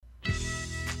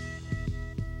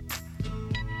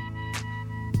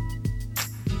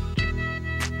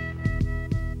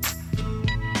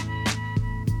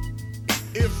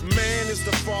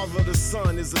First, the father, the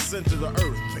son is the center of the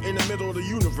earth, in the middle of the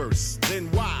universe. Then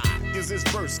why is this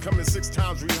verse coming 6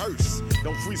 times rehearsed?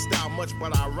 Don't freestyle much,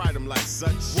 but I write them like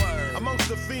such. Word. Amongst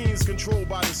the fiends controlled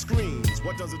by the screens,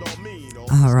 what does it all mean?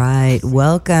 All right,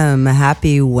 welcome.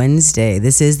 Happy Wednesday.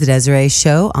 This is the Desiree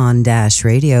Show on Dash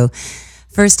Radio.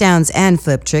 First Downs and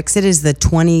Flip Tricks. It is the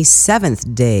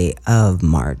 27th day of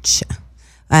March.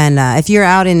 And if you're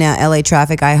out in LA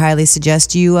traffic, I highly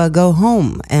suggest you go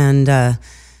home and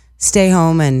stay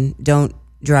home and don't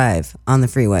drive on the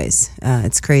freeways.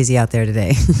 It's crazy out there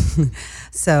today.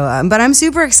 So, but I'm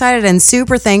super excited and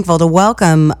super thankful to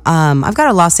welcome, I've got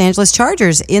a Los Angeles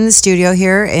Chargers in the studio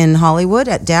here in Hollywood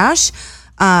at Dash.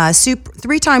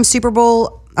 3-time Super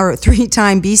Bowl or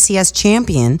 3-time BCS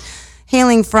champion,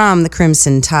 hailing from the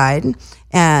Crimson Tide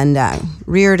and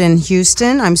reared in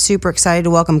Houston. I'm super excited to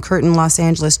welcome Curtin Los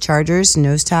Angeles Chargers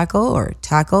nose tackle or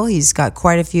tackle. He's got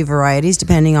quite a few varieties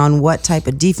depending on what type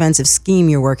of defensive scheme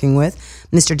you're working with,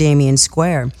 Mr. Damian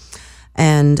Square.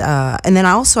 And then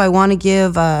I want to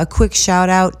give a quick shout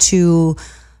out to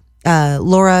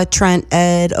Laura, Trent,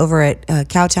 Ed over at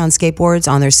Cowtown Skateboards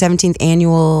on their 17th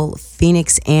annual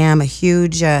Phoenix Am, a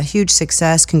huge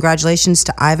success. Congratulations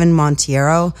to Ivan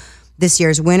Montiero, this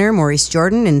year's winner, Maurice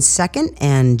Jordan in second,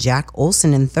 and Jack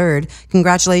Olson in third.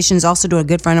 Congratulations also to a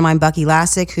good friend of mine, Bucky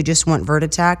Lassick, who just won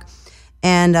Vertitac.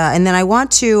 And then I want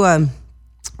to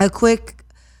a quick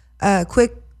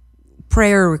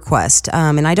prayer request,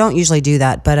 and I don't usually do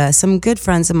that, but some good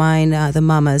friends of mine, the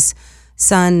mama's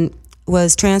son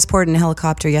was transported in a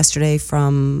helicopter yesterday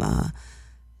from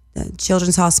the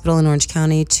Children's Hospital in Orange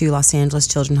County to Los Angeles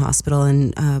Children's Hospital,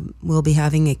 and will be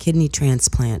having a kidney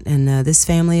transplant. And this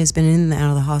family has been in and out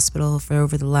of the hospital for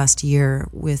over the last year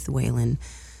with Waylon.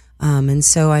 And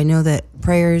so I know that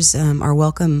prayers are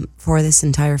welcome for this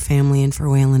entire family and for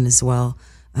Waylon as well,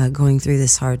 going through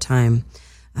this hard time.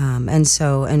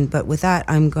 But with that,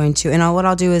 I'm going to, and what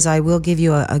I'll do is I will give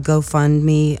you a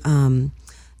GoFundMe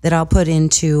that I'll put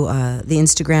into the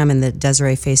Instagram and the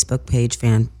Desiree Facebook page,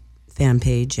 fan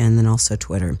page, and then also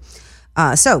Twitter.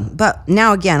 But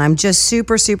now again, I'm just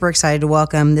super, super excited to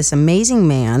welcome this amazing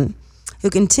man who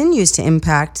continues to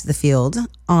impact the field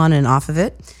on and off of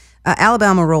it.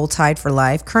 Alabama Roll Tide for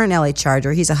life, current LA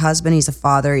Charger. He's a husband, he's a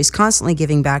father. He's constantly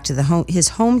giving back to his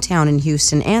hometown in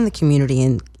Houston and the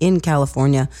community in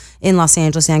California, in Los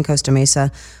Angeles and Costa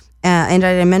Mesa. And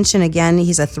I mention again,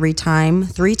 he's a three-time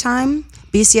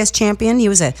BCS champion. He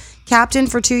was a captain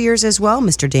for 2 years as well,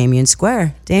 Mr. Damian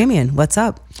Square. Damian, what's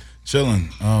up? Chilling.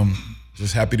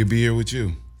 Just happy to be here with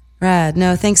you. Rad.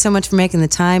 No, thanks so much for making the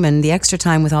time and the extra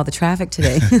time with all the traffic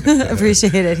today.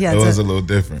 Appreciate it. Yeah, it was a little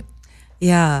different.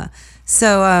 Yeah.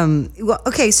 So,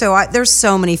 there's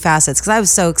so many facets because I was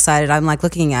so excited. I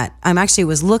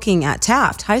was looking at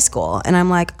Taft High School, and I'm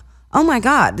like, oh my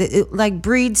God, it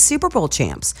breeds Super Bowl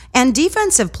champs and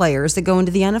defensive players that go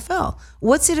into the NFL.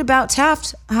 What's it about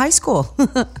Taft High School?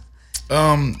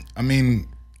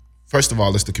 First of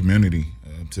all, it's the community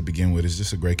to begin with. It's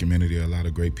just a great community. A lot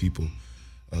of great people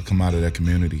come out of that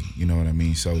community. You know what I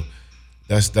mean? So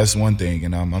that's one thing.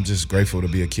 And I'm just grateful to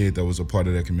be a kid that was a part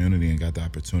of that community and got the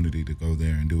opportunity to go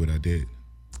there and do what I did.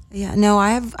 Yeah, no,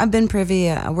 I've been privy.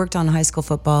 I worked on a high school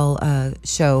football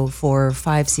show for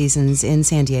 5 seasons in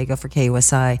San Diego for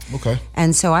KUSI. Okay.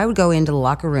 And so I would go into the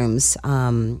locker rooms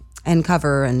and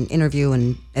cover and interview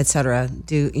and et cetera,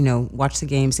 watch the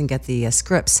games and get the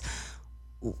scripts.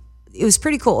 It was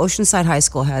pretty cool. Oceanside High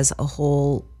School has a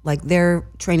whole, their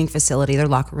training facility, their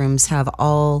locker rooms have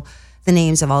all the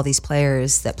names of all these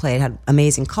players that had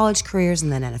amazing college careers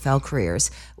and then NFL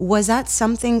careers. Was that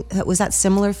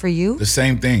similar for you? The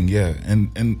same thing, yeah.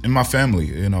 And in my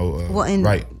family,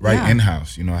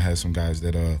 in-house. I had some guys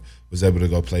that was able to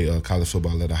go play college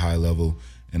football at a high level,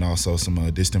 and also some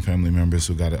distant family members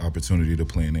who got an opportunity to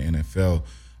play in the NFL.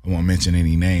 I won't mention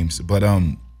any names, but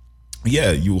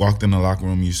you walked in the locker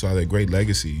room, you saw that great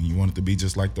legacy, and you wanted to be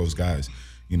just like those guys.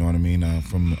 You know what I mean?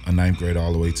 From a 9th grade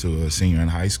all the way to a senior in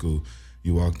high school,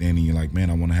 you walked in and you're like, man,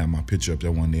 I want to have my picture up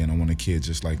there one day, and I want a kid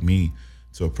just like me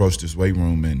to approach this weight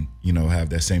room and, have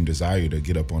that same desire to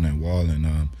get up on that wall. And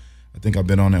I think I've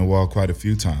been on that wall quite a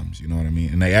few times, you know what I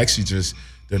mean? And they actually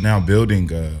they're now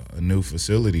building a new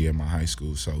facility at my high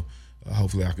school. So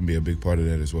hopefully I can be a big part of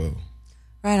that as well.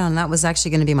 Right on. That was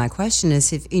actually going to be my question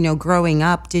is if, growing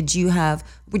up,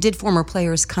 did former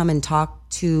players come and talk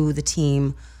to the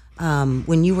team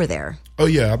when you were there? Oh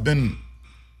yeah, I've been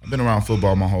around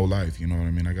football my whole life. You know what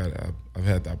I mean? I've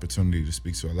had the opportunity to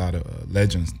speak to a lot of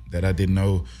legends that I didn't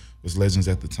know was legends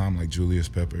at the time, like Julius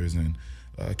Peppers and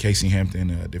Casey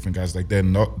Hampton, different guys like that.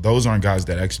 And those aren't guys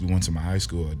that actually went to my high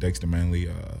school. Dexter Manley,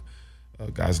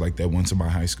 guys like that went to my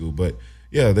high school. But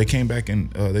yeah, they came back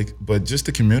and but just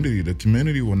the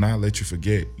community will not let you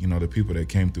forget, the people that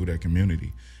came through that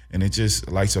community. And it just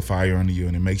lights a fire under you,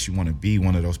 and it makes you want to be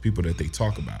one of those people that they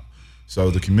talk about. So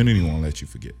the community won't let you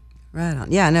forget. Right on.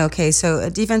 Yeah, no, okay. So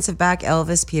defensive back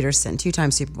Elvis Peterson,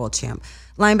 2-time Super Bowl champ.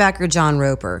 Linebacker John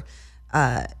Roper.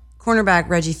 Cornerback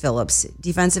Reggie Phillips.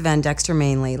 Defensive end Dexter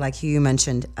Mainley, like who you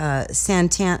mentioned.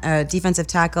 Defensive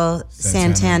tackle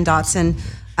Santan Dotson. He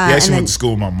actually went to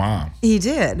school with my mom. He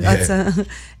did. Yeah.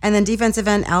 And then defensive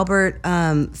end Albert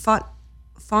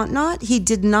Fontenot. He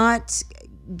did not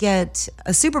get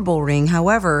a Super Bowl ring.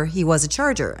 However, he was a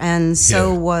Charger. And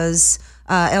so was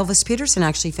Elvis Peterson.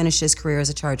 Actually finished his career as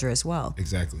a Charger as well.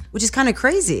 Exactly. Which is kind of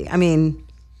crazy. I mean,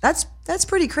 that's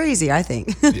pretty crazy, I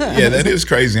think. Yeah, that is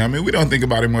crazy. I mean, we don't think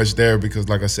about it much there because,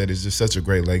 like I said, it's just such a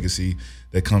great legacy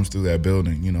that comes through that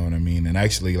building, you know what I mean? And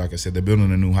actually, like I said, they're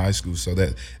building a new high school, so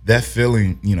that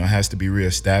feeling, has to be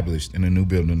reestablished in a new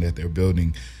building that they're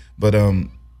building. But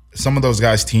some of those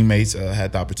guys' teammates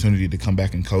had the opportunity to come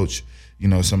back and coach.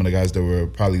 Some of the guys that were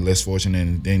probably less fortunate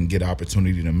and didn't get an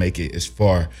opportunity to make it as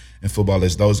far in football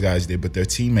as those guys did, but their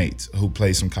teammates who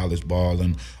played some college ball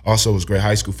and also was great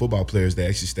high school football players, they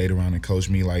actually stayed around and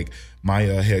coached me. Like my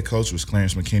head coach was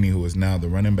Clarence McKinney, who is now the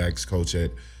running backs coach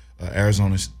at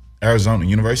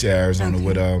University of Arizona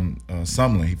with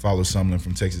Sumlin. He follows Sumlin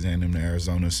from Texas A&M to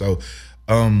Arizona. So,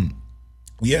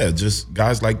 yeah, just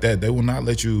guys like that, they will not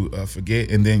let you forget.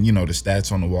 And then, the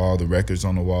stats on the wall, the records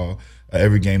on the wall,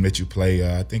 every game that you play.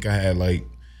 I think I had like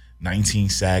 19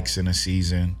 sacks in a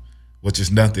season, which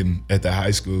is nothing at the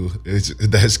high school.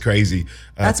 That's crazy.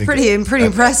 That's pretty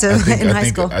impressive in high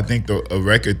school. I think a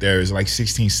record there is like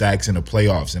 16 sacks in the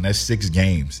playoffs, and that's 6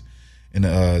 games in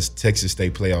the Texas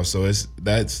State playoffs. So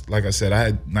that's like I said, I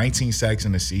had 19 sacks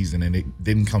in a season, and it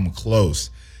didn't come close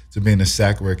to being a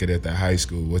sack record at that high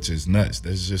school, which is nuts.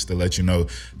 That's just to let you know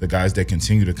the guys that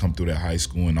continue to come through that high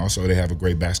school, and also they have a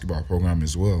great basketball program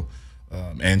as well.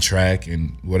 And track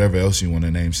and whatever else you want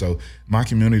to name. So my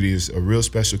community is a real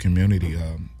special community.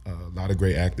 A lot of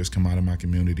great actors come out of my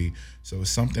community. So it's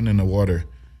something in the water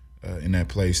in that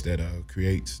place that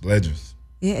creates legends.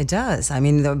 Yeah, it does. I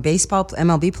mean, the baseball,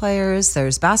 MLB players,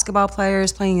 there's basketball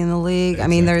players playing in the league.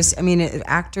 Exactly. I mean,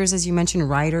 actors, as you mentioned,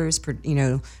 writers,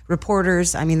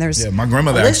 reporters. I mean, there's my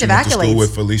grandmother actually went to school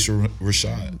with Felicia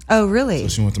Rashad. Oh, really? So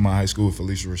she went to my high school with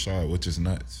Felicia Rashad, which is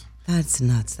nuts. That's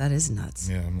nuts. That is nuts.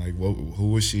 Yeah, I'm like, who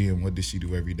was she and what did she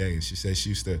do every day? And she said she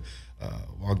used to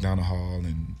walk down the hall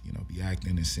and be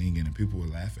acting and singing, and people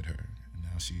would laugh at her. And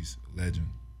now she's a legend.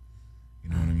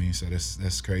 You know what I mean? So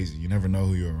that's crazy. You never know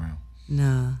who you're around.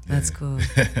 No, that's cool.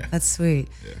 That's sweet.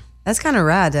 Yeah. That's kind of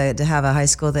rad to have a high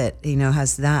school that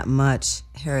has that much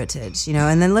heritage.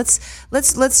 And then let's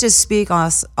just speak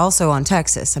also on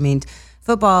Texas. I mean,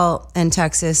 football and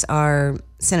Texas are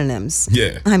synonyms.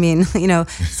 Yeah. I mean,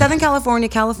 Southern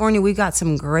California, we've got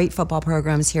some great football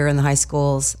programs here in the high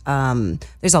schools.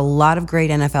 There's a lot of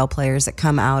great NFL players that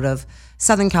come out of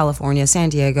Southern California, San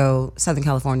Diego, Southern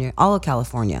California, all of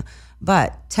California.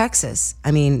 But Texas,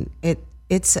 I mean,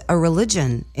 it's a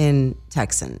religion in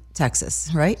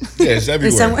Texas, right? Yeah, it's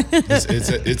everywhere.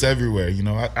 It's everywhere.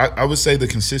 I would say the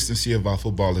consistency of our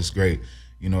football is great.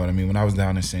 You know what I mean? When I was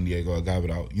down in San Diego, a guy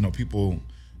people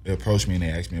they approach me and they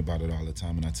ask me about it all the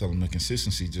time, and I tell them the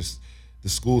consistency, just the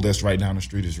school that's right down the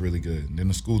street is really good. And then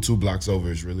the school 2 blocks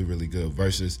over is really, really good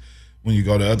versus when you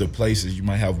go to other places, you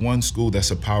might have one school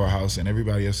that's a powerhouse and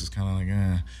everybody else is kind of like,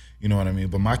 you know what I mean?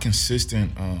 But my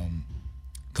consistent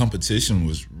competition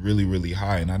was really, really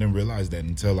high, and I didn't realize that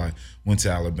until I went to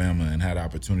Alabama and had the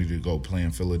opportunity to go play in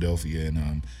Philadelphia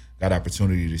and got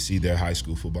opportunity to see their high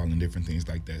school football and different things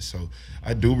like that. So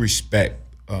I do respect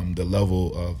the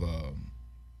level of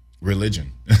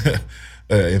religion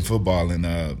in football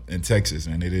in Texas,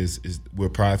 and we're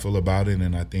prideful about it,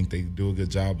 and I think they do a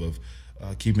good job of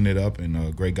keeping it up,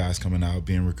 and great guys coming out,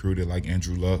 being recruited like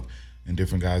Andrew Luck and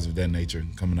different guys of that nature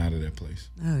coming out of that place.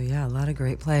 Oh yeah, a lot of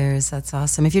great players. That's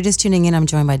awesome. If you're just tuning in, I'm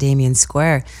joined by Damian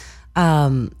Square.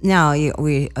 Now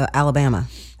Alabama.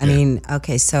 I mean,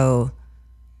 okay, so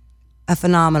a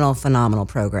phenomenal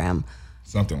program.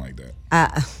 Something like that.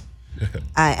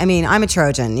 I mean, I'm a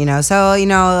Trojan, so,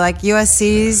 like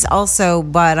USC's also,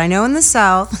 but I know in the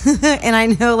South, and I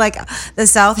know like the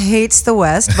South hates the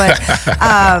West, but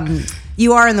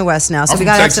you are in the West now, so we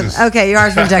got to have some, okay, you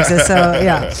are from Texas, so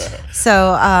yeah.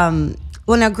 So,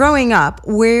 well, now growing up,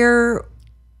 where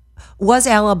was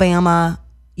Alabama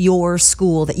your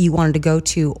school that you wanted to go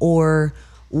to, or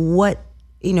what,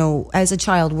 as a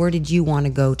child, where did you want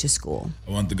to go to school?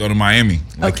 I wanted to go to Miami,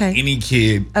 like any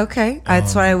kid. Okay,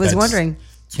 that's what I was wondering.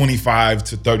 25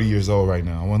 to 30 years old right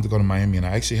now. I wanted to go to Miami, and I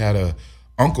actually had a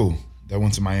uncle that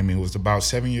went to Miami who was about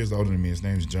 7 years older than me. His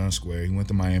name is John Square. He went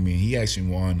to Miami, and he actually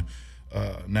won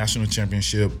national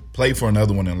championship, played for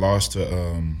another one, and lost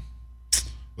to,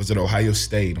 was it Ohio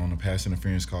State on a pass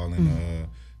interference call in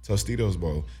Tostitos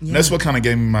Bowl. Yeah. And that's what kind of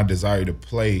gave me my desire to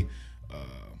play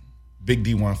big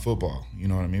D1 football, you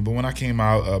know what I mean? But when I came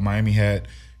out, Miami had,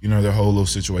 you know, their whole little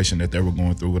situation that they were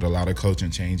going through with a lot of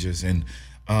coaching changes. And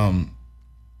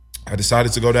I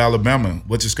decided to go to Alabama,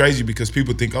 which is crazy because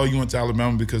people think, oh, you went to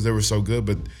Alabama because they were so good.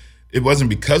 But it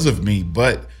wasn't because of me.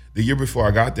 But the year before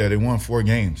I got there, they won 4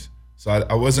 games. So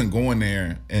I wasn't going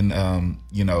there and,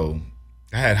 you know,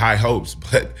 I had high hopes,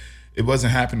 but it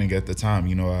wasn't happening at the time.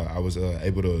 You know, I was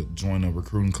able to join a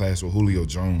recruiting class with Julio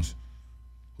Jones,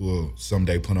 who will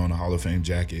someday put on a Hall of Fame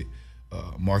jacket,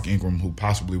 Mark Ingram, who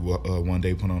possibly will one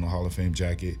day put on a Hall of Fame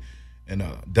jacket, and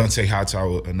Dante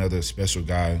Hightower, another special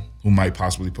guy who might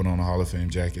possibly put on a Hall of Fame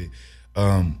jacket.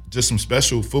 Just some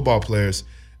special football players,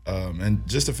 and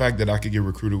just the fact that I could get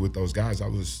recruited with those guys, I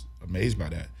was amazed by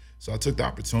that. So I took the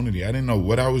opportunity. I didn't know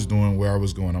what I was doing, where I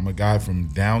was going. I'm a guy from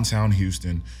downtown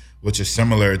Houston, which is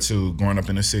similar to growing up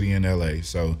in a city in LA.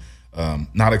 So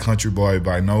not a country boy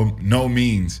by no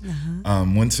means.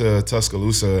 Went to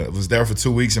Tuscaloosa, was there for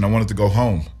 2 weeks, and I wanted to go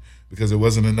home because there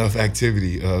wasn't enough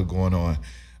activity going on.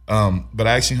 But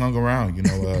I actually hung around, you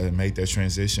know, and made that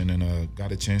transition and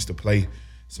got a chance to play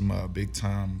some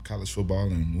big-time college football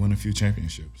and win a few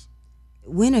championships.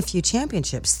 Win a few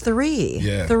championships, 3.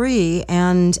 Yeah. 3,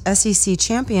 and SEC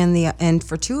champion and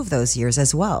for 2 of those years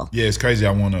as well. Yeah, it's crazy.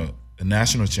 I won a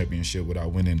national championship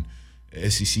without winning an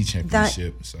SEC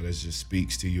championship. So that just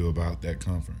speaks to you about that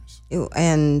conference.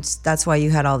 And that's why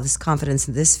you had all this confidence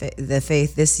in the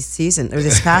faith this season or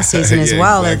this past season as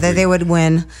well, exactly. that they would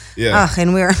win. Yeah,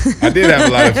 and we're. I did have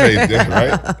a lot of faith there,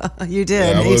 right? You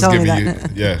did. Yeah, you told me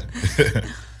that.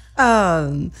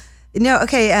 Yeah. No,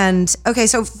 okay,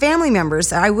 so family members.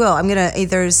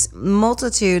 There's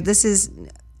multitude. This is,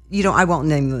 I won't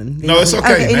name them. No, it's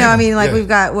okay. I mean, we've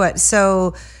got what?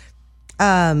 So,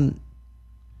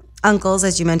 uncles,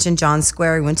 as you mentioned, John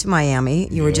Square, who went to Miami.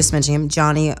 You were just mentioning him.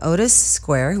 Johnny Otis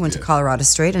Square, who went to Colorado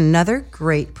State, another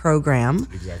great program.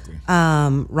 Exactly.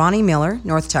 Ronnie Miller,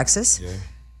 North Texas. Yeah.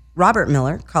 Robert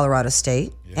Miller, Colorado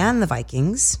State, and the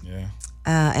Vikings. Yeah.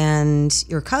 And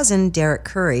your cousin, Derek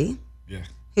Curry. Yeah.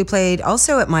 Who played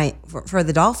also for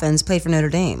the Dolphins, played for Notre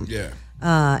Dame. Yeah.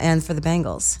 And for the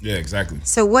Bengals. Yeah, exactly.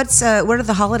 So what are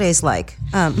the holidays like?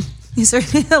 Is there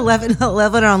 11 on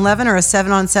 11 or a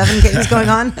 7 on 7 games going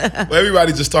on? Well,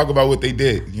 everybody just talk about what they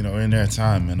did, in their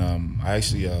time. And I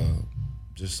actually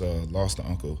just lost an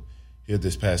uncle here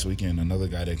this past weekend, another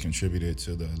guy that contributed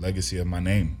to the legacy of my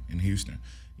name in Houston.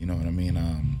 You know what I mean?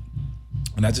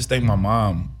 And I just thank my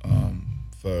mom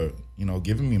for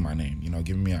giving me my name,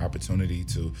 giving me an opportunity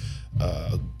to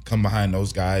come behind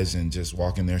those guys and just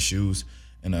walk in their shoes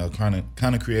and kind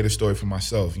of create a story for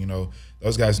myself.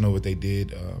 Those guys know what they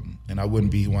did, and I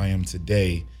wouldn't be who I am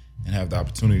today and have the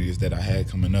opportunities that I had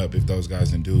coming up if those guys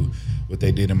didn't do what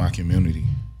they did in my community,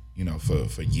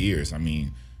 for years. I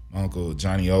mean, my uncle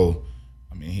Johnny O,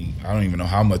 I don't even know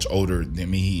how much older than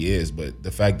me he is, but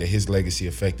the fact that his legacy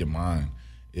affected mine,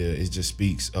 it just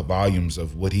speaks volumes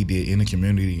of what he did in the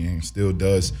community and still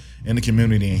does in the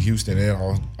community in Houston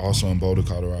and also in Boulder,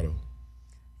 Colorado.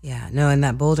 Yeah, no, and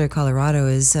that Boulder, Colorado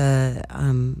is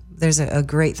there's a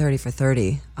great 30 for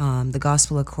 30, the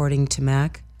Gospel According to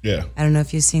Mac. Yeah, I don't know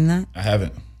if you've seen that. I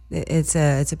haven't. It's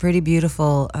a pretty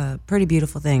beautiful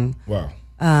thing. Wow.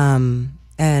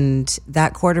 And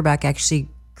that quarterback actually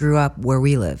grew up where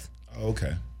we live. Oh,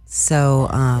 okay. So,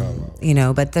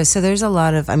 but there's a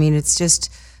lot of, it's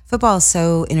just, football is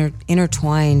so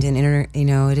intertwined and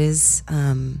it is,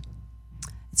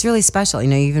 it's really special.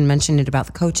 You even mentioned it about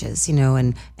the coaches,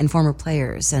 and former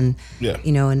players and,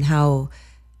 and how,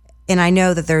 and I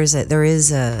know that there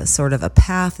is a sort of a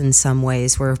path in some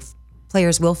ways where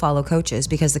players will follow coaches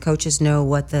because the coaches know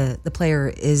what the player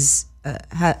is,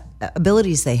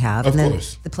 abilities they have, of and then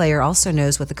course. The player also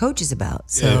knows what the coach is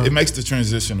about. So yeah, it makes the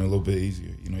transition a little bit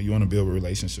easier. You want to build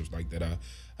relationships like that. I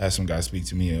had some guys speak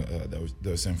to me that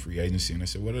was in free agency, and I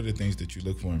said, "What are the things that you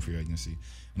look for in free agency?"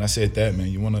 And I said, "That man,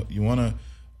 you wanna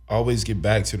always get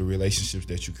back to the relationships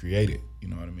that you created. You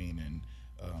know what I mean? And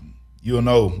you'll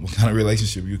know what kind of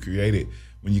relationship you created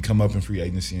when you come up in free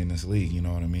agency in this league. You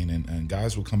know what I mean? And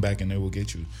guys will come back and they will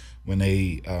get you when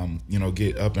they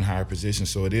get up in higher positions.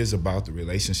 So it is about the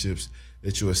relationships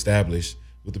that you establish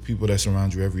with the people that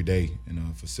surround you every day in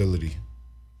a facility.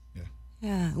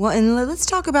 Yeah. Well, and let's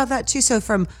talk about that too. So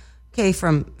from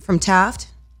Taft,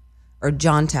 or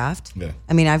John Taft. Yeah.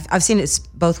 I mean, I've seen it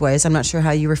both ways. I'm not sure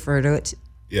how you refer to it.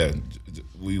 Yeah,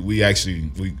 we actually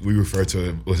refer to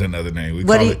it with another name. We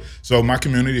What call do it. So my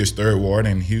community is Third Ward.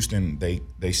 In Houston,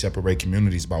 they separate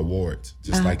communities by wards,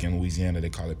 just like in Louisiana they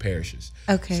call it parishes.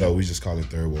 Okay. So we just call it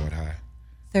Third Ward High.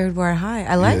 Third Ward High.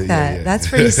 I like Yeah, that. yeah. That's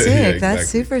pretty sick. Yeah, That's exactly.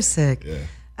 super sick. Yeah.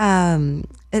 And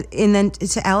then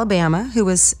to Alabama, who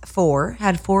was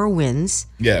had 4 wins.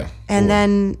 Yeah. And Four.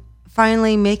 then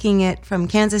finally making it from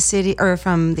Kansas City, or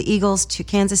from the Eagles to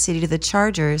Kansas City to the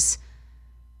Chargers,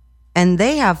 and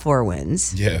they have 4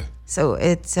 wins. Yeah. So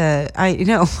it's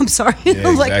I'm sorry. Yeah,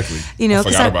 I'm like, exactly. I 'cause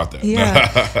forgot about that.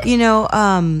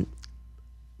 Yeah.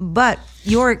 But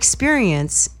your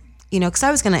experience, because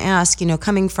I was going to ask,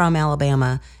 coming from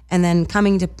Alabama and then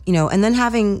coming to, and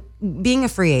then being a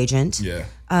free agent. Yeah.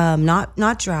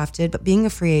 Not drafted, but being a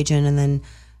free agent, and then,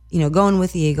 going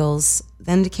with the Eagles,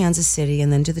 then to Kansas City,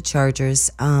 and then to the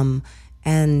Chargers,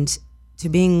 and to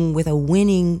being with a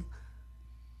winning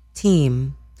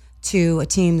team to a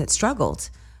team that struggled.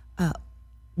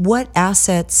 What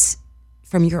assets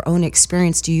from your own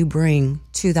experience do you bring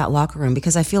to that locker room?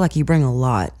 Because I feel like you bring a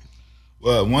lot.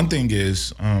 Well, one thing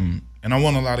is, and I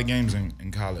won a lot of games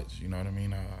in college. You know what I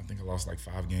mean? I think I lost like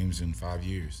 5 games in 5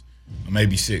 years, or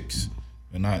maybe 6,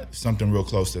 but not something real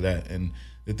close to that. And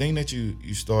the thing that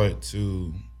you start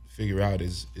to figure out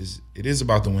is it is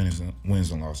about the wins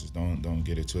and losses. Don't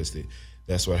get it twisted.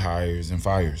 That's what hires and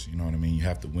fires. You know what I mean? You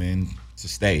have to win to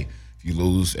stay. If you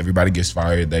lose, everybody gets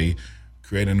fired. They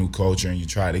create a new culture and you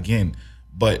try it again.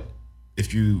 But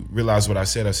if you realize what I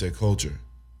said culture.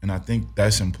 And I think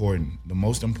that's important. The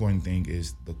most important thing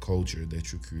is the culture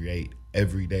that you create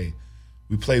every day.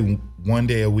 We play 1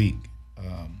 day a week,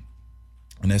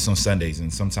 and that's on Sundays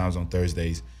and sometimes on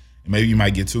Thursdays. And maybe you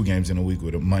might get 2 games in a week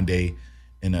with a Monday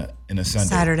and a Sunday.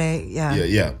 Saturday, yeah.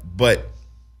 Yeah. But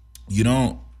you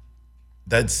don't.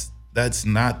 That's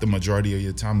not the majority of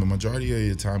your time. The majority of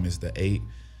your time is the 8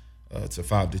 to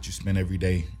 5 that you spend every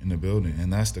day in the building,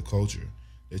 and that's the culture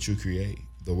that you create,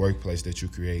 the workplace that you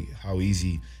create. How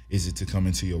easy is it to come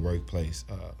into your workplace?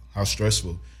 How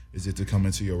stressful is it to come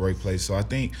into your workplace? So I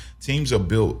think teams are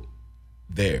built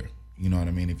there. You know what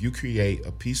I mean? If you create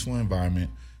a peaceful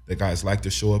environment that guys like to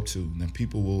show up to, then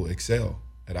people will excel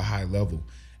at a high level.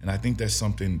 And I think that's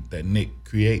something that Nick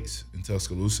creates in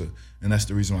Tuscaloosa, and that's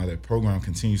the reason why that program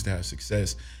continues to have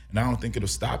success. And I don't think it'll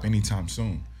stop anytime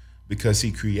soon, because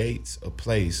he creates a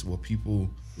place where people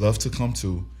love to come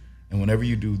to, and whenever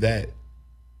you do that,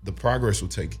 the progress will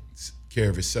take care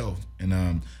of itself. And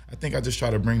I think I just try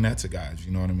to bring that to guys.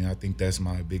 You know what I mean? I think that's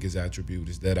my biggest attribute,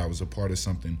 is that I was a part of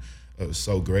something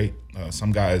so great.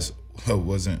 Some guys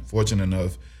wasn't fortunate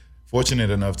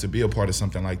enough to be a part of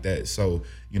something like that. So,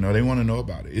 they want to know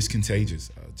about it. It's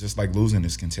contagious, just like losing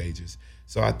is contagious.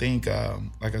 So I think,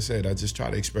 like I said, I just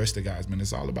try to express to guys, man,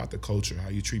 it's all about the culture, how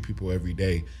you treat people every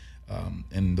day.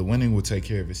 And the winning will take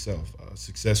care of itself.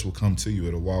 Success will come to you.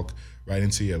 It'll walk right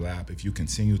into your lap if you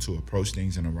continue to approach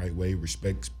things in the right way,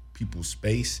 respect people's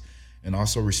space, and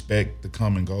also respect the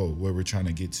common goal, where we're trying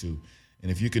to get to.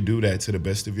 And if you could do that to the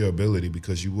best of your ability,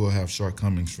 because you will have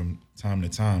shortcomings from time to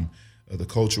time, the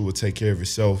culture will take care of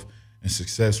itself, and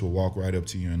success will walk right up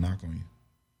to you and knock on you.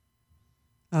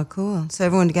 Oh, cool. So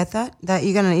everyone to get that? That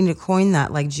you're going to need to coin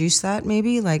that, like juice that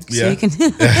maybe? Like, Yeah. so you can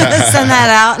send that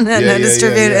out and then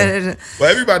distribute it. Well,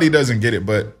 everybody doesn't get it,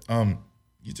 but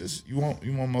you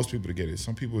want most people to get it.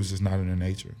 Some people, it's just not in their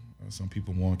nature. Some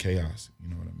people want chaos, you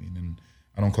know what I mean? And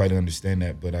I don't quite understand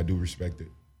that, but I do respect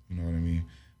it, you know what I mean?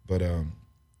 But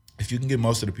if you can get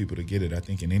most of the people to get it, I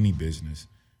think in any business,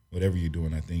 whatever you're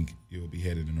doing, I think you'll be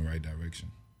headed in the right direction.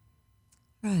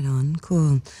 Right on,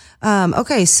 cool.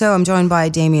 Okay, so I'm joined by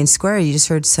Damian Square. You just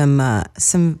heard some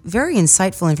very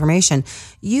insightful information.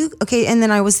 And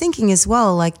then I was thinking as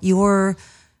well, like you're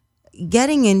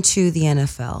getting into the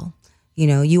NFL.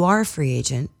 You are a free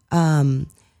agent.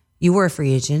 You were a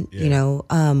free agent. Yeah.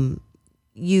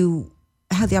 You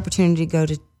had the opportunity to go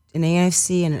to an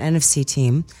AFC and an NFC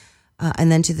team,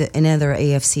 and then to another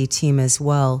AFC team as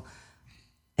well,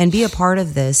 and be a part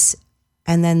of this.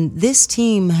 And then this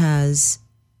team has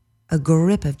a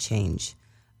grip of change.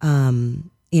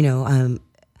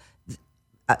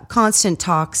 Constant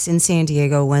talks in San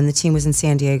Diego when the team was in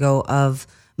San Diego of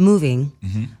moving.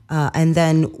 Mm-hmm. And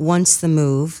then once the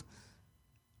move,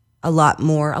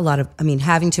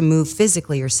 having to move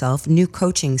physically yourself, new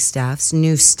coaching staffs,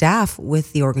 new staff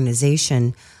with the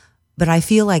organization. But I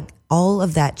feel like all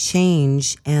of that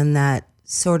change and that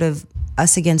sort of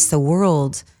us against the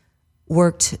world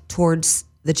worked towards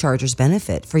the Chargers'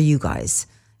 benefit for you guys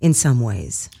in some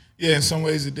ways. Yeah, in some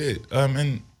ways it did.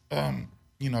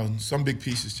 some big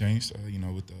pieces changed,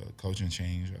 with the coaching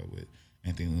change, with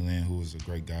Anthony Lynn, who was a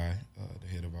great guy, the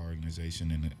head of our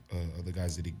organization, and other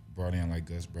guys that he brought in, like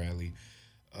Gus Bradley.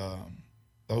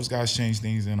 Those guys changed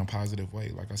things in a positive way.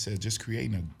 Like I said, just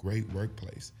creating a great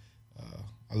workplace.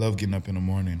 I love getting up in the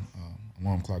morning,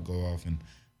 alarm clock go off, and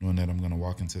knowing that I'm going to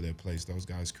walk into that place. Those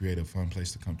guys create a fun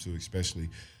place to come to, especially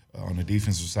on the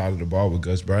defensive side of the ball with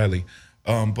Gus Bradley.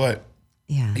 But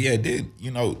it did.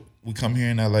 We come here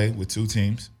in LA with 2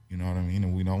 teams, you know what I mean?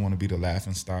 And we don't want to be the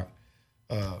laughing stock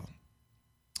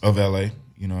of LA,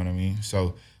 you know what I mean?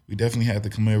 So we definitely had to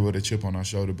come here with a chip on our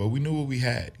shoulder, but we knew what we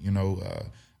had.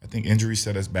 I think injuries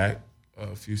set us back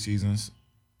a few seasons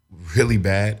really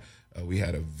bad. We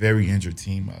had a very injured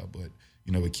team, but,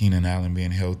 with Keenan Allen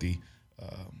being healthy,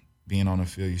 being on the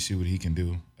field, you see what he can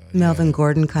do. Melvin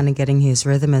Gordon kind of getting his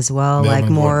rhythm as well,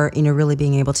 really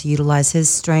being able to utilize his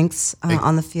strengths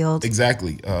on the field.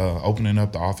 Exactly. Opening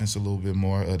up the offense a little bit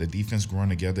more, the defense growing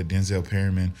together, Denzel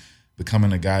Perryman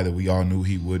becoming a guy that we all knew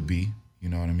he would be, you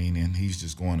know what I mean? And he's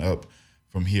just going up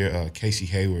from here. Casey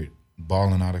Hayward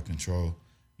balling out of control,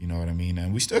 you know what I mean?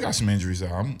 And we still got some injuries.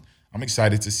 I'm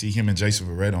excited to see him and Jason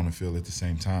Verrett on the field at the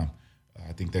same time.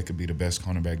 I think that could be the best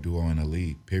cornerback duo in the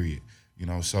league, period.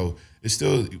 So it's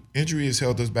still, injury has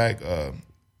held us back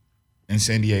in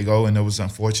San Diego, and it was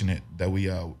unfortunate that we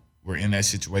were in that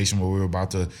situation where we were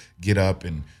about to get up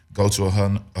and go to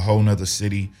a whole nother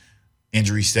city.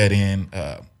 Injury set in,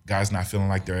 guys not feeling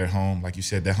like they're at home. Like you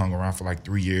said, that hung around for like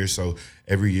 3 years. So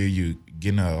every year you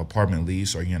get in an apartment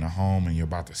lease or you're in a home and you're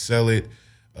about to sell it.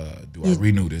 Do I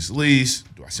renew this lease?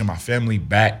 Do I send my family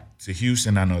back to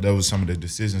Houston? I know that was some of the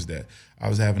decisions that I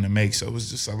was having to make. So it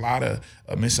was just a lot of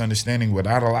misunderstanding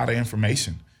without a lot of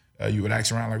information. You would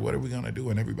ask around like, what are we going to do?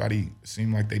 And everybody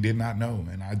seemed like they did not know.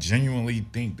 And I genuinely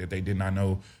think that they did not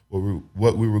know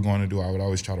what we were going to do. I would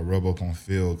always try to rub up on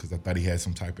Phil because I thought he had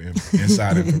some type of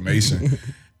inside information.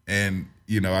 And,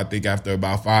 I think after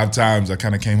about 5 times, I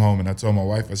kind of came home and I told my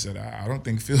wife, I said, I don't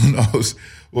think Phil knows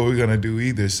what we're going to do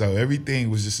either. So everything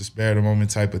was just a spare of the moment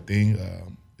type of thing.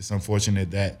 It's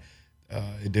unfortunate that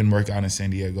it didn't work out in San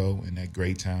Diego, in that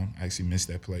great town. I actually missed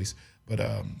that place. But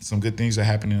some good things are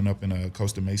happening up in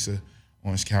Costa Mesa,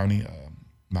 Orange County.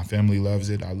 My family loves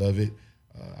it. I love it.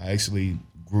 I actually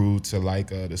grew to like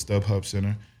the StubHub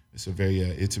Center. It's a very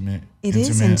intimate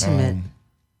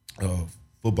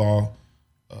football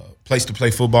place to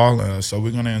play football. So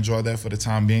we're going to enjoy that for the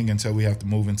time being until we have to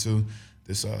move into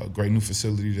this great new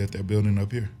facility that they're building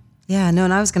up here. Yeah, no,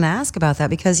 and I was going to ask about that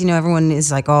because, everyone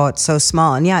is like, oh, it's so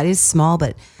small. And yeah, it is small,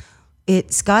 but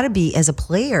it's got to be, as a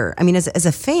player, as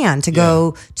a fan, to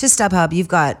go to StubHub,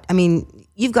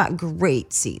 you've got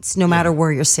great seats no matter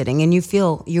where you're sitting, and you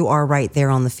feel you are right there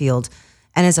on the field.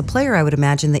 And as a player, I would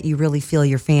imagine that you really feel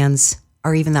your fans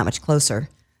are even that much closer.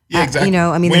 Yeah, exactly.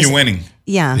 When you're winning.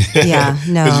 Yeah,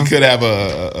 no. Because you could have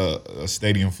a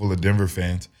stadium full of Denver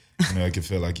fans. It could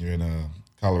feel like you're in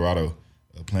Colorado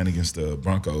playing against the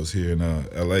Broncos here in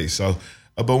L.A. So,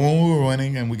 but when we were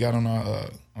winning and we got on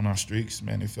our streaks,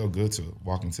 man, it felt good to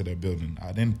walk into that building.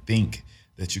 I didn't think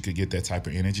that you could get that type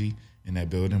of energy in that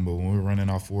building, but when we were running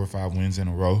off 4 or 5 wins in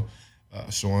a row,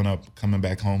 showing up, coming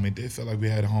back home, it did feel like we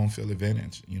had a home field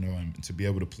advantage, and to be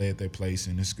able to play at that place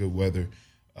in this good weather,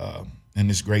 in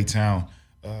this great town,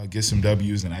 get some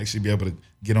W's and actually be able to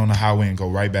get on the highway and go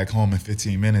right back home in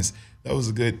 15 minutes. That was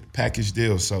a good package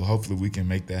deal. So hopefully we can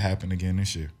make that happen again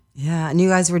this year. Yeah, and you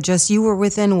guys you were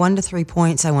within 1 to 3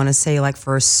 points, I want to say, like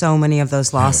for so many of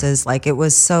those losses. Yeah. Like it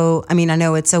was so, I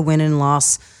know it's a win and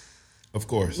loss, of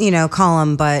course,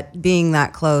 column, but being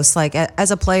that close, like as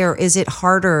a player, is it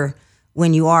harder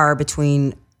when you are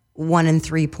between 1 and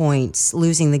 3 points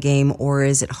losing the game, or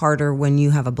is it harder when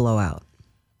you have a blowout?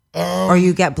 Or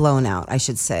you get blown out, I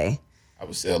should say. I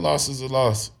would say a loss is a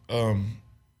loss.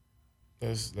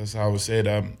 That's how I would say it.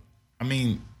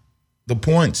 The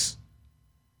points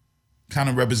kind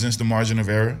of represents the margin of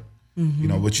error.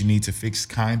 Mm-hmm. What you need to fix,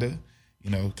 kind of.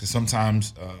 Because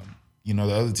sometimes, the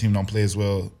other team don't play as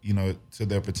well, to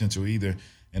their potential either,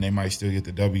 and they might still get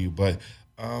the W. But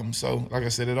so, like I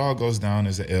said, it all goes down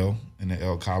as an L in the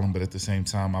L column. But at the same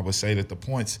time, I would say that the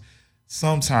points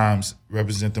sometimes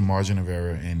represent the margin of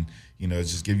error and,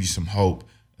 just give you some hope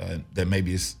that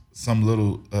maybe it's some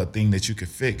little thing that you could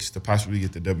fix to possibly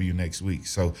get the W next week.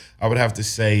 So I would have to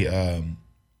say a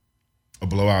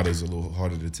blowout is a little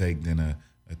harder to take than a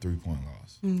 3-point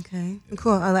loss. Okay,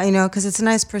 cool. Because it's a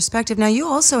nice perspective. Now, you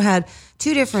also had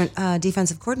 2 different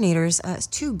defensive coordinators,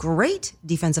 2 great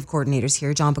defensive coordinators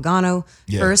here, John Pagano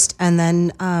first, and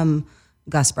then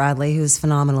Gus Bradley, who's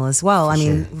phenomenal as well.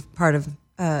 Part of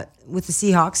with the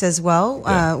Seahawks as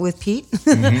well, with Pete.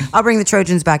 I'll bring the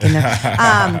Trojans back in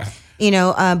there.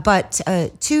 But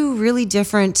two really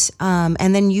different,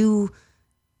 and then you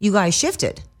guys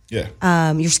shifted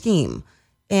your scheme.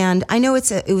 And I know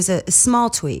it was a small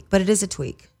tweak, but it is a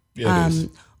tweak. Yeah, it is.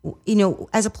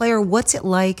 As a player, what's it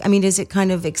like? I mean, is it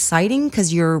kind of exciting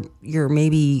because you're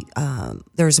maybe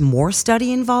there's more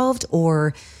study involved,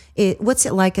 or what's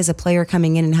it like as a player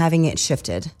coming in and having it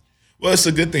shifted? Well, it's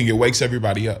a good thing. It wakes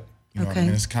everybody up. You know what I Okay.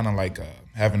 mean? It's kind of like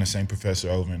having the same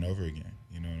professor over and over again.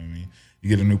 You know what I mean? You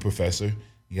get a new professor,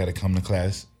 you got to come to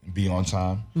class and be on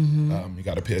time. You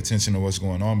got to pay attention to what's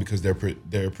going on because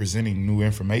they're presenting new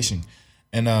information.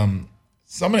 And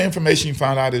some of the information you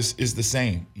find out is the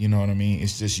same. You know what I mean?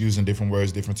 It's just using different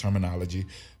words, different terminology.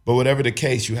 But whatever the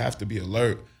case, you have to be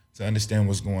alert to understand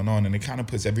what's going on. And it kind of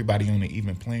puts everybody on an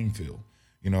even playing field.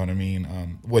 You know what I mean?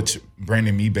 Which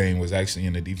Brandon Mebane was actually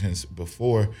in the defense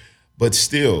before, but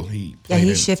still he played. Yeah,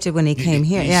 he shifted when he came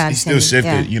here. He still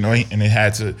shifted, and it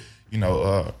had to,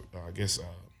 I guess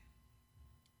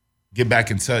get back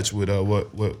in touch with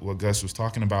what Gus was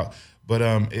talking about. But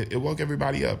it woke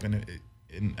everybody up, and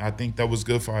I think that was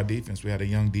good for our defense. We had a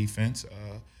young defense.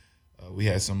 We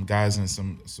had some guys in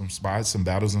some spots, some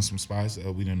battles in some spots.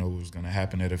 We didn't know what was going to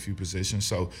happen at a few positions.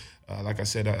 So, like I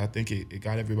said, I think it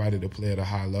got everybody to play at a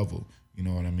high level. You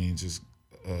know what I mean? Just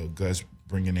Gus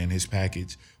bringing in his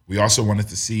package. We also wanted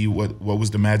to see what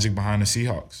was the magic behind the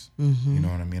Seahawks. You know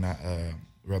what I mean?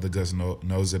 Whether Gus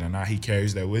knows it or not, he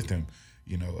carries that with him.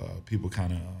 People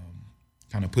kind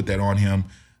of put that on him,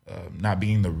 not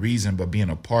being the reason, but being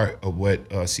a part of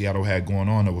what Seattle had going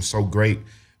on. It was so great.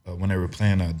 When they were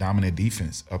playing a dominant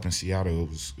defense up in Seattle,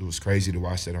 it was crazy to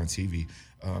watch that on TV.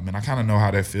 And I kind of know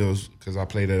how that feels because I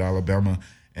played at Alabama,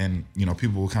 and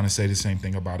people will kind of say the same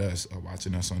thing about us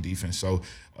watching us on defense. So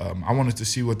I wanted to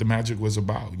see what the magic was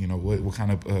about. What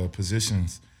kind of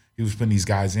positions he was putting these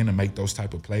guys in to make those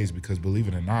type of plays. Because believe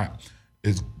it or not,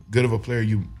 as good of a player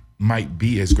you might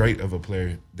be, as great of a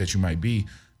player that you might be,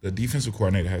 the defensive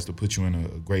coordinator has to put you in a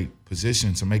great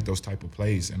position to make those type of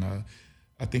plays. And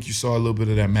I think you saw a little bit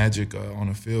of that magic on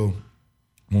the field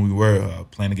when we were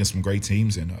playing against some great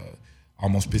teams and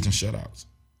almost pitching shutouts.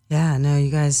 Yeah, no,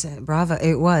 you guys, bravo.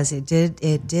 It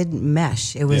did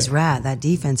mesh. It was rad. That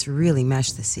defense really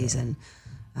meshed this season.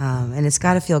 And it's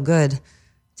got to feel good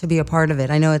to be a part of it.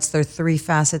 I know there are three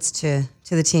facets to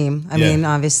the team. I mean,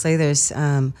 obviously there's,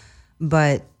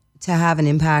 but to have an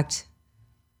impact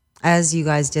as you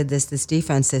guys did this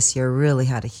defense this year really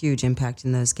had a huge impact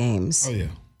in those games. Oh, yeah.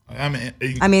 I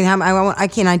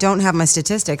don't have my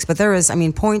statistics, but there is,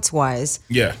 points wise.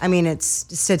 Yeah. It's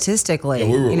statistically,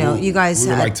 you guys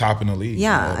we were like top in the league.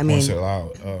 Yeah. Points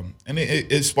allowed. And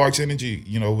it sparks energy,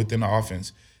 within the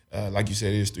offense. Like you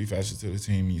said, there's three facets to the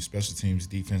team: your special teams,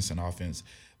 defense, and offense.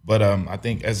 But I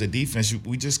think as a defense,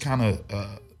 we just kind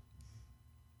of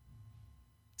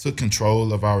took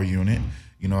control of our unit.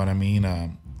 You know what I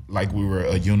mean? Like we were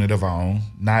a unit of our own,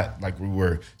 not like we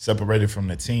were separated from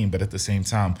the team, but at the same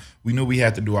time, we knew we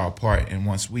had to do our part. And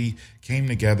once we came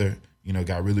together,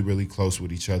 got really, really close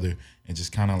with each other and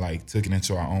just kind of like took it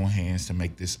into our own hands to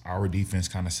make this our defense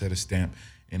kind of set a stamp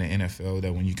in the NFL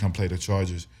that when you come play the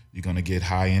Chargers, you're going to get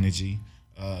high energy.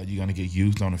 You're going to get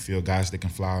youth on the field, guys that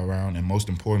can fly around, and most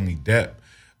importantly, depth.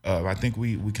 I think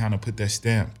we kind of put that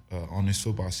stamp on this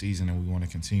football season, and we want to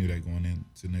continue that going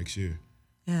into next year.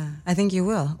 Yeah, I think you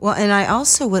will. Well, and I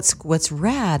also what's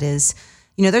rad is,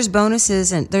 there's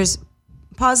bonuses and there's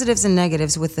positives and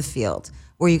negatives with the field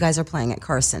where you guys are playing at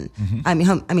Carson.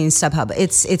 StubHub.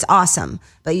 It's awesome,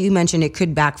 but you mentioned it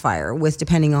could backfire with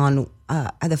depending on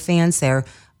the fans there.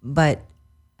 But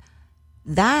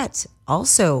that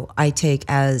also I take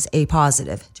as a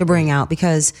positive to bring out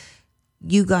because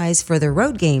you guys for the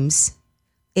road games,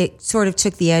 it sort of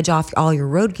took the edge off all your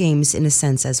road games in a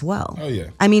sense as well. Oh,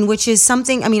 yeah. Which is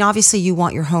something, obviously you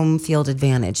want your home field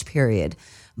advantage, period.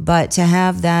 But to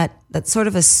have that sort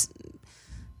of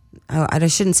I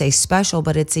shouldn't say special,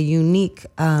 but it's a unique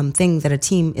thing that a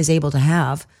team is able to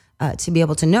have to be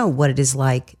able to know what it is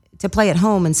like to play at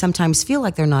home and sometimes feel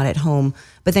like they're not at home,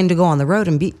 but then to go on the road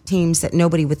and beat teams that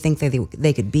nobody would think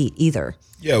they could beat either.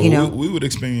 Yeah, we would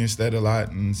experience that a lot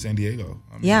in San Diego.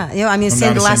 The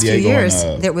last few years,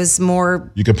 there was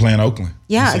more. You could play in Oakland.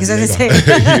 Yeah, because I was going to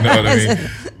say. You know what I mean?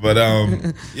 But,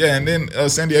 and then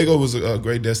San Diego was a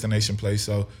great destination place.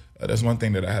 So that's one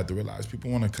thing that I had to realize.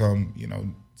 People want to come,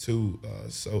 to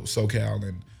SoCal,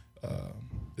 and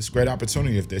it's a great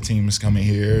opportunity if their team is coming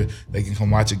here. They can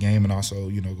come watch a game and also,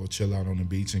 go chill out on the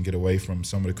beach and get away from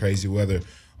some of the crazy weather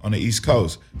on the East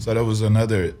Coast. So that was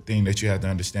another thing that you had to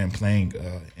understand playing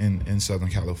in Southern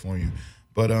California.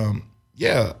 But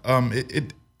Yeah,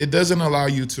 it doesn't allow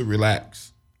you to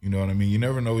relax. You know what I mean? You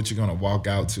never know what you're gonna walk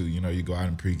out to. You know, you go out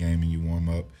in pregame and you warm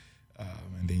up,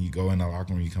 and then you go in the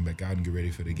locker room, you come back out and get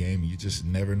ready for the game. And you just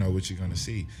never know what you're gonna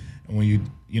see. And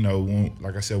when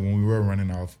like I said, when we were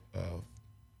running off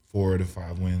 4 to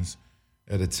 5 wins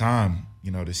at a time,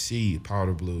 to see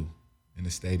powder blue in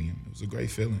the stadium, it was a great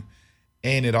feeling,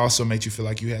 and it also made you feel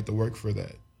like you had to work for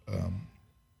that. I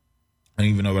don't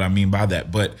even know what I mean by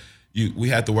that, but we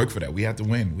had to work for that. We had to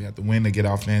win. We had to win to get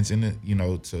our fans in it,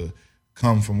 to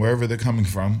come from wherever they're coming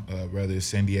from, whether it's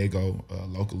San Diego,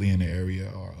 locally in the area,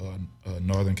 or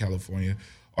Northern California,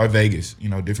 or Vegas,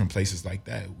 different places like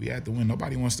that. We had to win.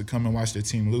 Nobody wants to come and watch their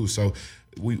team lose. So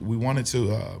we wanted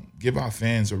to give our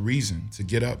fans a reason to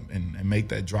get up and make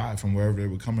that drive from wherever they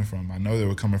were coming from. I know they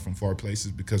were coming from far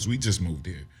places because we just moved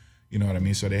here. You know what I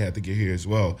mean? So they had to get here as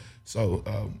well. So,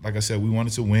 like I said, we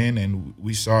wanted to win, and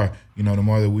we saw, the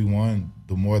more that we won,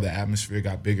 the more the atmosphere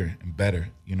got bigger and better.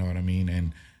 You know what I mean?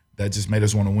 And that just made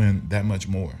us want to win that much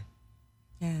more.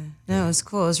 Yeah. No, it was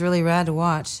cool. It was really rad to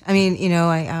watch. I mean,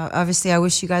 I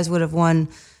wish you guys would have won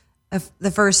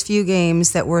the first few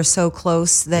games that were so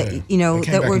close that,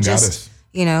 that were just,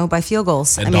 by field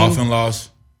goals. That Dolphin loss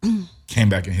came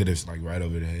back and hit us like right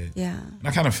over the head. Yeah. And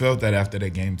I kind of felt that after that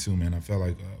game too, man. I felt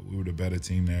like we were the better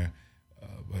team there,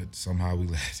 but somehow we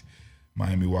let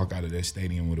Miami walk out of their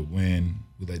stadium with a win.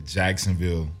 We let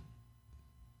Jacksonville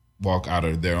walk out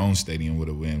of their own stadium with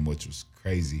a win, which was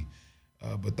crazy.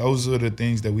 But those are the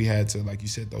things that we had to, like you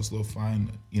said, those little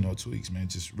fine, tweaks, man.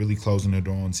 Just really closing the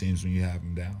door on teams when you have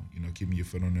them down, keeping your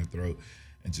foot on their throat,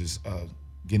 and just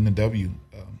getting a W.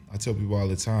 I tell people all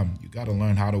the time, you got to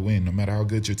learn how to win, no matter how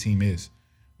good your team is.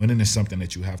 Winning is something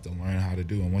that you have to learn how to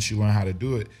do, and once you learn how to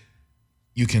do it,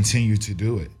 you continue to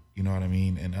do it. You know what I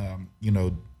mean? And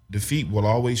defeat will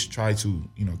always try to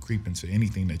creep into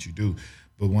anything that you do,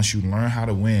 but once you learn how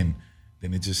to win,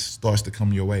 then it just starts to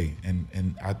come your way.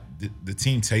 And the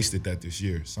team tasted that this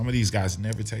year. Some of these guys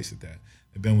never tasted that.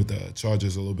 They've been with the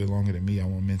Chargers a little bit longer than me. I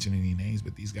won't mention any names,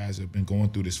 but these guys have been going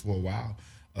through this for a while.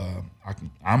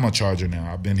 I'm a Charger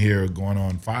now. I've been here going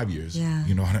on 5 years. Yeah.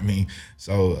 You know what I mean?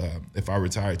 So if I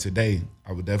retired today,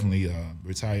 I would definitely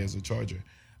retire as a Charger.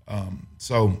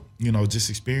 So, just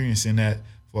experiencing that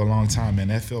for a long time, man,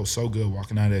 that felt so good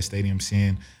walking out of that stadium,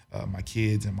 seeing my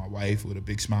kids and my wife with a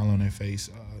big smile on their face,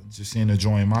 just seeing the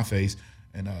joy in my face,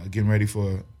 and getting ready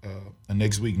for a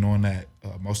next week, knowing that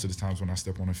most of the times when I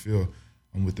step on the field,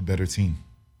 I'm with the better team.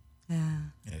 Yeah.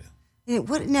 Yeah.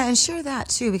 Now, and share that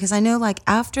too, because I know, like,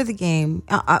 after the game,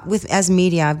 as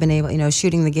media, I've been able,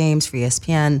 shooting the games for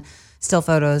ESPN, still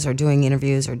photos, or doing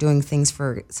interviews, or doing things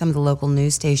for some of the local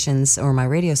news stations or my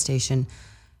radio station.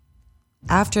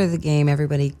 After the game,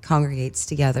 everybody congregates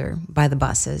together by the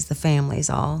buses, the families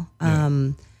all.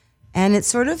 Yeah. And it's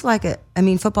sort of like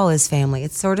football is family.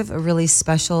 It's sort of a really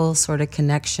special sort of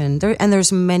connection. And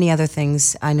there's many other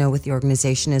things I know with the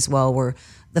organization as well, where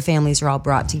the families are all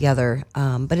brought together.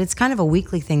 But it's kind of a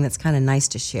weekly thing that's kind of nice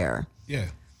to share. Yeah.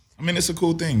 It's a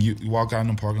cool thing. You walk out in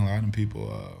the parking lot and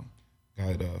people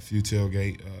got a few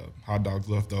tailgate hot dogs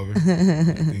left over,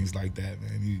 things like that,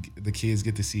 man. The kids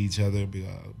get to see each other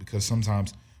because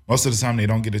sometimes, most of the time, they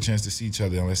don't get a chance to see each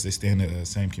other unless they stay in the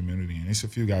same community. And there's a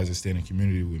few guys that stay in the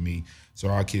community with me, so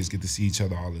our kids get to see each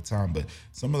other all the time. But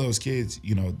some of those kids,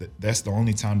 that's the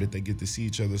only time that they get to see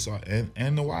each other. So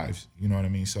and the wives, you know what I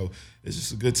mean. So it's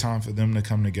just a good time for them to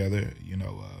come together.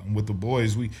 And with the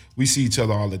boys, we see each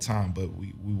other all the time, but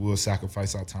we will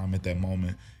sacrifice our time at that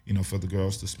moment, for the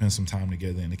girls to spend some time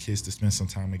together and the kids to spend some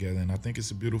time together. And I think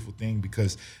it's a beautiful thing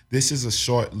because this is a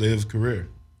short-lived career.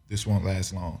 This won't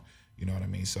last long. You know what I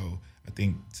mean? So I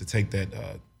think to take that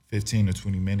 15 or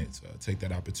 20 minutes, take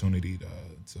that opportunity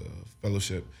to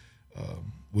fellowship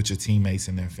with your teammates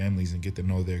and their families and get to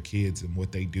know their kids and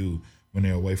what they do when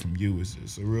they're away from you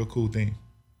is a real cool thing.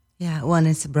 Yeah, well, and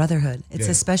it's a brotherhood. It's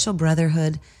a special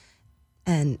brotherhood,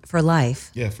 and for life.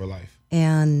 Yeah, for life.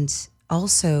 And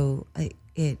also,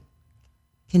 it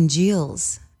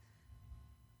congeals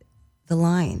the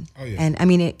line. Oh, yeah.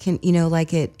 And it can,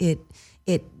 it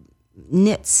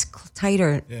knits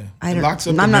tighter. Yeah. I don't. Locks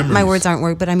up I'm the not. My memories. words aren't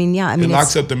work, but it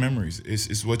locks up the memories.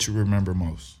 It's what you remember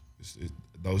most. It's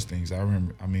those things. I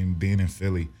remember. Being in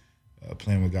Philly,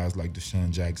 playing with guys like Deshaun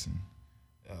Jackson,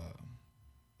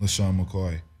 LaShawn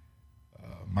McCoy,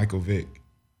 Michael Vick.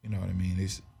 You know what I mean?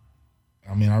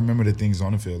 I remember the things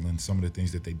on the field and some of the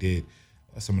things that they did,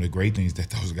 some of the great things that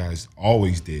those guys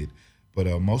always did. But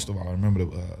most of all, I remember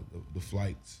the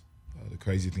flights. The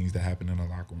crazy things that happened in the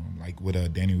locker room, like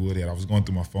with Danny Woodhead. I was going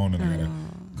through my phone and I got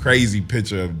a crazy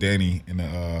picture of Danny in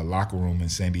the locker room in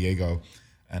San Diego.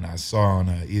 And I saw on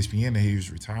ESPN that he was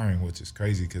retiring, which is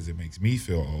crazy because it makes me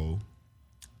feel old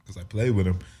because I played with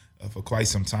him for quite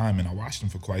some time and I watched him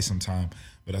for quite some time.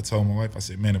 But I told my wife, I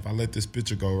said, man, if I let this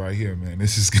picture go right here, man,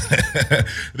 this is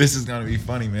gonna be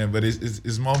funny, man. But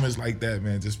it's moments like that,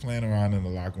 man, just playing around in the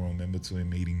locker room in between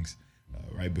meetings,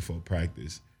 right before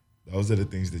practice. Those are the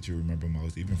things that you remember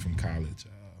most, even from college.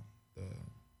 The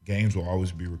games will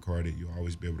always be recorded. You'll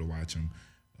always be able to watch them.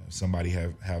 Somebody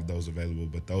have those available,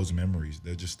 but those memories,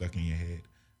 they're just stuck in your head.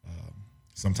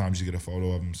 Sometimes you get a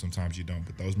photo of them, sometimes you don't,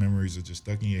 but those memories are just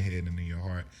stuck in your head and in your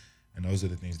heart, and those are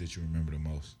the things that you remember the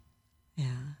most. Yeah.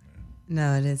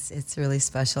 No, it's really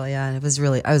special. Yeah, and I was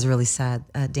really sad.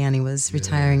 Danny was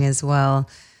retiring as well.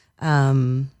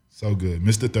 So good.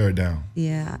 Missed the third down.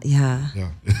 Yeah. Yeah.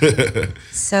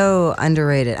 So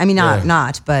underrated. I mean,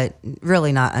 but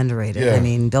really not underrated. Yeah. I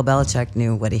mean, Bill Belichick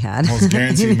knew what he had. Most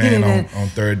guaranteed man on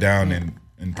third down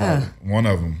and probably one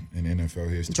of them in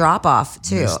NFL history. Drop off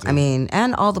too. I mean,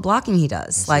 and all the blocking he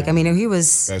does. He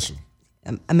was special.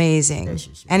 Amazing.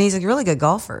 Special. And he's a really good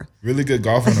golfer. Really good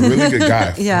golfer and a really good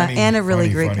guy. Yeah, funny, and a really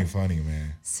great funny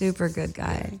man. Super good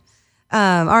guy.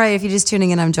 All right, if you're just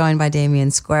tuning in, I'm joined by Damian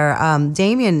Square.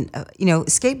 Damian,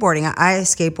 skateboarding. I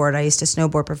skateboard. I used to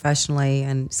snowboard professionally,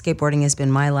 and skateboarding has been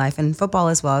my life, and football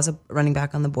as well. I was a running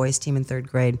back on the boys team in 3rd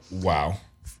grade. Wow.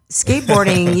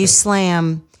 Skateboarding, you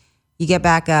slam, you get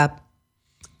back up,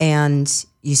 and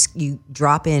you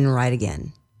drop in right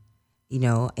again.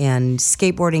 And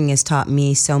skateboarding has taught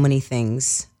me so many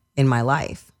things in my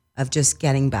life of just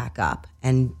getting back up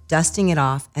and dusting it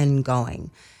off and going.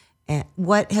 And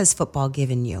what has football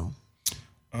given you?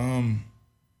 A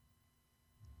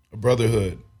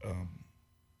brotherhood.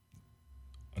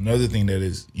 Another thing that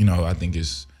is, I think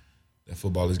is that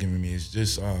football has given me is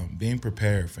just being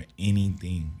prepared for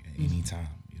anything at any time.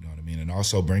 You know what I mean? And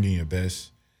also bringing your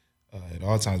best at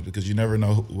all times because you never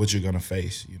know what you're going to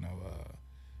face.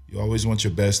 You always want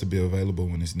your best to be available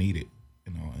when it's needed.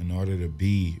 In order to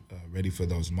be ready for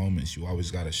those moments, you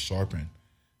always got to sharpen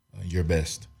your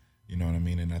best. You know what I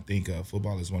mean? And I think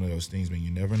football is one of those things, man,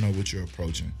 you never know what you're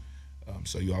approaching.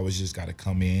 So you always just got to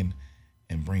come in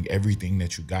and bring everything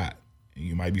that you got. And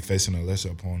you might be facing a lesser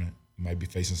opponent. You might be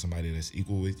facing somebody that's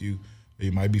equal with you. Or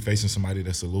you might be facing somebody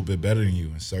that's a little bit better than you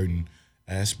in certain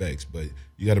aspects. But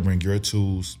you got to bring your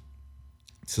tools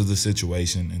to the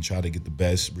situation and try to get the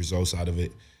best results out of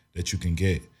it that you can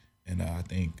get. And I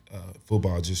think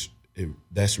football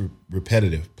that's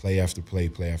repetitive, play after play,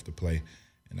 play after play.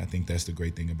 And I think that's the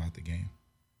great thing about the game.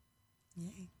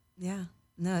 Yeah.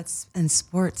 No, it's in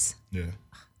sports. Yeah.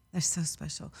 They're so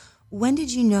special. When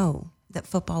did you know that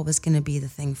football was going to be the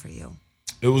thing for you?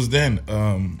 It was then.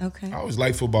 Okay. I always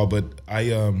liked football, but I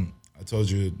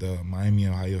told you the Miami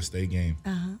Ohio State game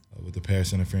with the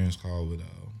pass interference call with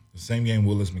the same game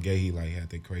Willis McGahee had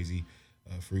that crazy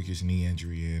freakish knee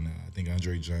injury, and I think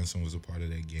Andre Johnson was a part of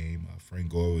that game. Frank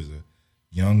Gore was a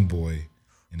young boy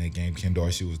in that game. Ken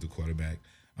Dorsey was the quarterback.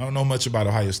 I don't know much about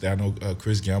Ohio State. I know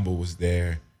Chris Gamble was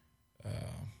there,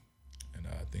 and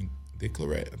I think Dick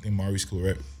Claret. I think Maurice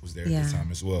Claret was there at the time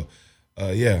as well.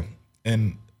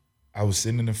 And I was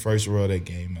sitting in the first row of that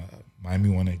game. Miami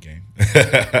won that game,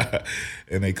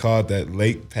 and they called that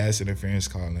late pass interference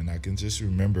call, and I can just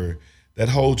remember that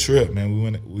whole trip,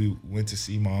 man. We went to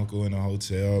see my uncle in a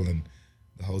hotel, and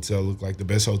the hotel looked like the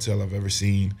best hotel I've ever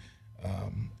seen,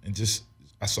 and just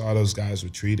I saw those guys were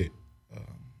treated.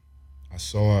 I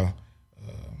saw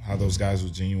how those guys were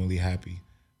genuinely happy.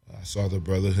 I saw the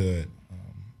brotherhood.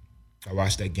 I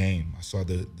watched that game. I saw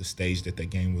the stage that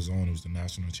game was on. It was the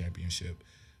national championship,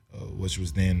 which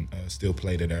was then still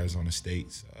played at Arizona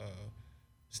State's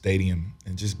stadium.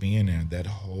 And just being there, that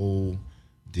whole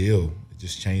deal, it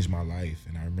just changed my life.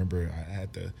 And I remember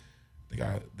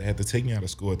they had to take me out of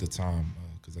school at the time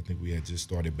because I think we had just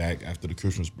started back after the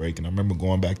Christmas break. And I remember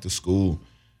going back to school.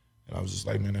 And I was just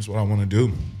like, man, that's what I want to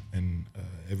do. And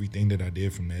everything that I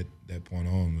did from that point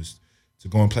on was to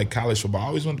go and play college football. I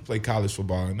always wanted to play college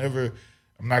football. I'm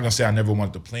not going to say I never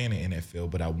wanted to play in the NFL,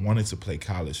 but I wanted to play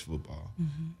college football.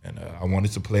 Mm-hmm. And I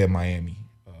wanted to play at Miami.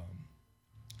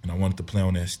 And I wanted to play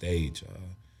on that stage.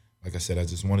 Like I said, I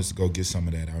just wanted to go get some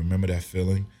of that. I remember that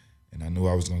feeling, and I knew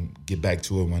I was going to get back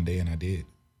to it one day, and I did.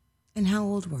 And how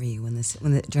old were you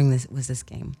during this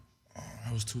game?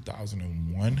 That was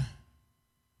 2001.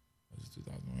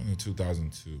 2001 or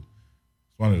 2002.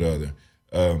 It's one or the other.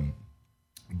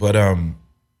 But I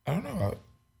don't know,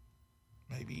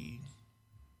 maybe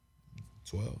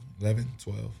 11,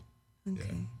 12. Okay.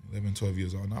 Yeah, 11, 12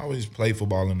 years old. And I always played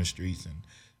football in the streets,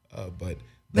 but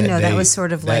that was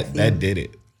sort of that did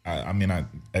it. I mean,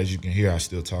 as you can hear, I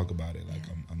still talk about it.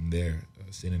 I'm there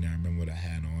sitting there. I remember what I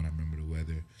had on. I remember the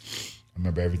together. I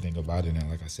remember everything about it, and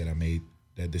like I said, I made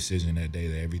that decision that day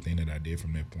that everything that I did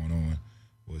from that point on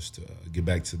was to get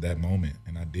back to that moment,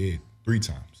 and I did 3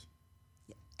 times.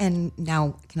 And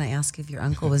now, can I ask if your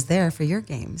uncle was there for your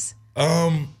games?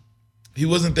 He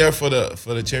wasn't there for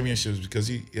the championships because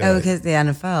he. Because the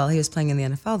NFL, he was playing in the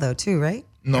NFL though too, right?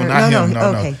 No, not him.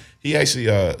 No. He actually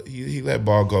he let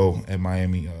ball go at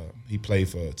Miami. He played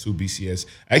for 2 BCS.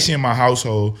 Actually, in my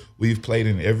household, we've played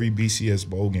in every BCS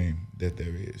bowl game that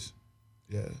there is.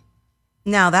 Yeah.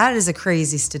 Now that is a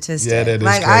crazy statistic. Yeah, that is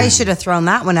like crazy. I should have thrown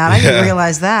that one out. I didn't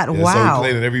realize that. Yeah, wow. So we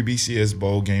played in every BCS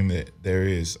bowl game that there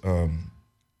is.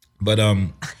 But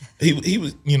he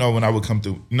was, when I would come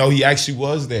through. No, he actually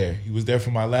was there. He was there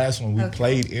for my last one. We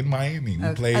played in Miami.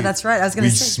 We played. Oh, that's right. I was going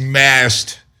to say. We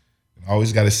smashed. I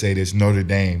always got to say this, Notre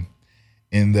Dame.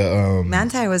 In the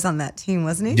Manti was on that team,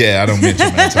 wasn't he? Yeah, I don't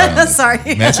mention Manti. Sorry.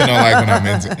 Manti don't like when I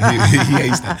mention. He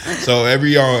hates that. So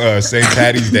every on St.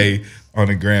 Patty's Day on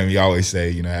the gram, he always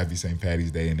say, Happy St.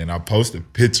 Patty's Day, and then I post a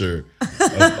picture of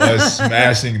us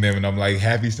smashing them, and I'm like,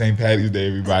 Happy St. Patty's Day,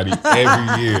 everybody,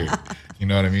 every year. You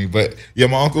know what I mean? But yeah,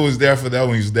 my uncle was there for that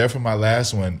one. He was there for my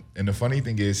last one. And the funny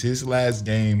thing is, his last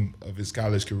game of his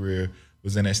college career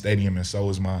was in that stadium, and so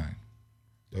was mine.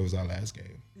 That was our last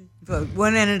game. But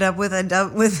one ended up with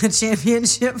a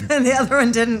championship, and the other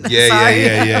one didn't. Yeah, Sorry.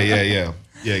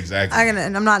 yeah, exactly.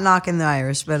 I'm not knocking the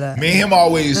Irish, but me and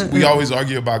him we always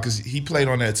argue about, because he played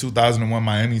on that 2001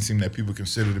 Miami team that people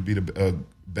consider to be the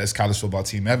best college football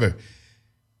team ever.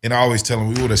 And I always tell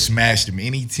him we would have smashed him.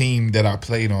 Any team that I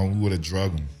played on, we would have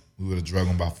drug him. We would have drug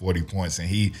him by 40 points, and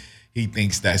he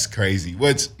thinks that's crazy,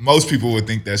 which most people would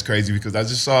think that's crazy, because I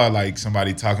just saw like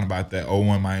somebody talking about that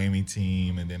 01 Miami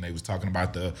team, and then they was talking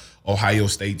about the Ohio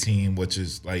State team, which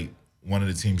is like one of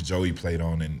the teams Joey played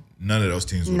on, and none of those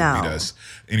teams would have beat us.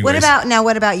 Anyways,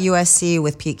 what about USC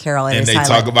with Pete Carroll? And they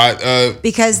talk about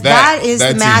because that is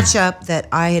the matchup that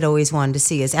I had always wanted to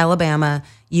see, is Alabama,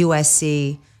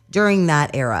 USC during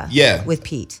that era. Yeah, with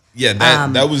Pete. Yeah,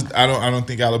 that was. I don't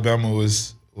think Alabama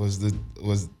was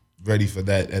ready for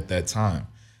that at that time.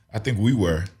 I think we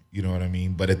were, you know what I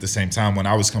mean? But at the same time, when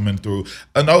I was coming through,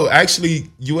 no, actually,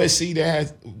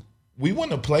 USC, we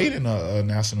wouldn't have played in a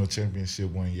national championship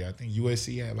one year. I think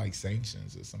USC had like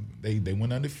sanctions or something. They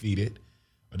went undefeated.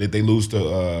 Or did they lose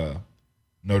to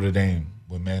Notre Dame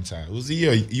with Manti? It was a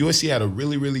year. USC had a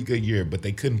really, really good year, but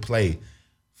they couldn't play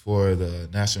for the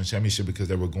national championship because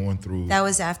they were going through. That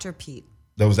was after Pete.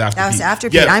 That was after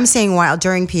Pete. Yeah. I'm saying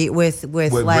during Pete with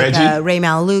like Ray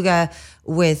Malaluga,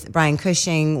 with Brian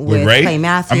Cushing, with Clay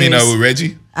Matthews. With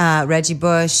Reggie. Reggie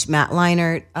Bush, Matt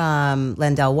Leinart,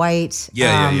 Lendell White.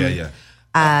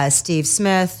 Steve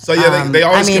Smith. So yeah, they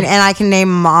always. and I can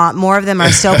name more of them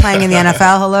are still playing in the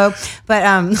NFL. Hello, but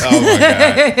oh my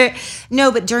God.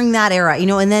 No, but during that era,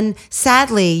 and then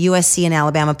sadly USC and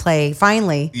Alabama play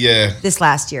finally. Yeah. This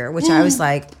last year, which I was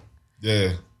like.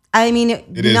 Yeah. I mean, it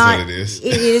is what it is.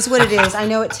 It is what it is. I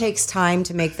know it takes time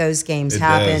to make those games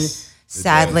happen.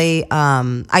 Sadly,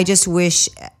 I just wish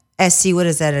SC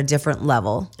was at a different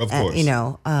level. Of course.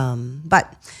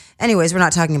 But anyways, we're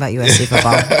not talking about USC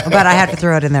football, but I had to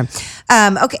throw it in there.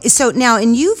 Okay, so now,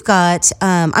 and you've got,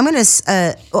 I'm gonna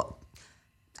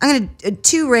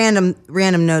 2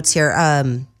 random notes here.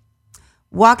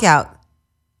 Walkout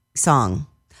song.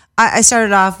 I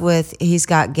started off with "He's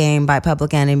Got Game" by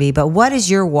Public Enemy, but what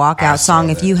is your walkout song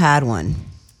if you had one?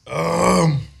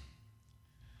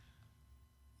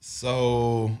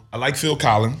 So I like Phil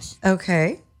Collins.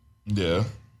 Okay. Yeah.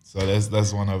 So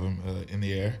that's one of them, In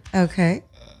the Air. Okay.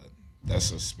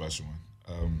 That's a special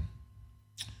one.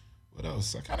 What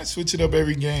else? I kind of switch it up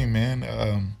every game,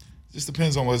 man. Just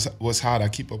depends on what's hot. I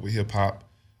keep up with hip hop,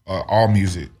 all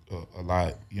music a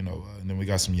lot, and then we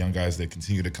got some young guys that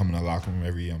continue to come in the locker room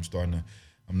every year.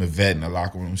 I'm the vet in the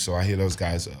locker room, so I hear those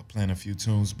guys playing a few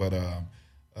tunes, but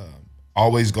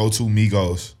always go to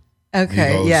Migos.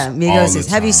 Okay, Migos.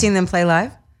 Have you seen them play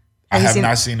live? I have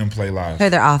not seen them play live. Hey,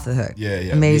 they're off the hook. Yeah.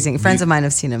 Amazing. Friends of mine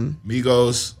have seen them.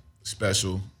 Migos,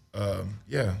 special.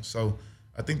 So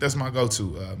I think that's my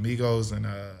go-to. Migos and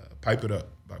Pipe It Up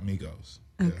by Migos.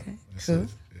 Okay, cool.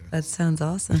 That sounds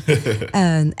awesome.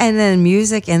 And then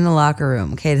music in the locker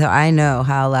room. Okay, so I know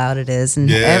how loud it is.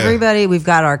 And everybody, we've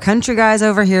got our country guys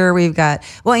over here. We've got,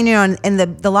 and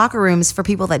the locker rooms, for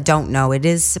people that don't know, it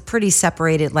is pretty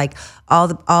separated. Like all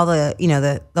the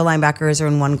the linebackers are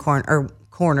in one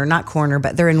corner, not corner,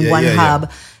 but they're in one hub.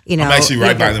 I'm actually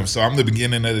right by them. So I'm the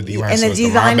beginning of the D line. And so the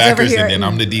D line's over here. And then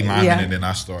I'm the D lineman, and then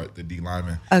I start the D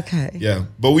lineman. Okay. Yeah,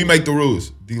 but we make the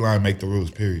rules. D line make the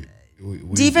rules. Period.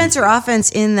 Defense or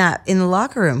offense in the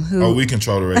locker room? We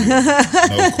control the radio. No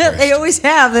question. They always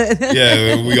have it.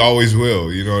 Yeah, we always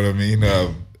will. You know what I mean?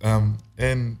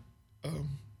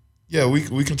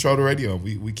 We control the radio.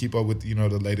 We keep up with the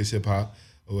latest hip hop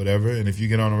or whatever. And if you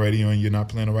get on the radio and you're not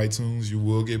playing the right tunes, you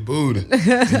will get booed.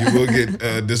 And you will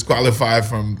get disqualified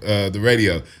from the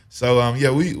radio. So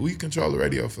we control the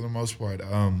radio for the most part.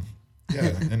 And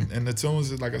the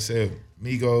tunes is, like I said,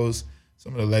 Migos,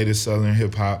 some of the latest Southern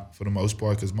hip hop for the most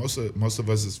part, because most of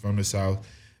us is from the South.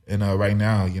 And right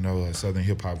now, Southern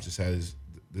hip hop just has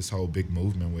this whole big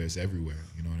movement where it's everywhere.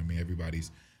 You know what I mean? Everybody's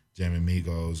jamming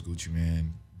Migos, Gucci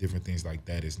Mane, different things like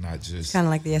that. It's not just kind of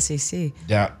like the SEC.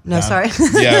 Sorry.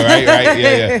 Yeah, right.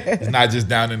 Yeah. It's not just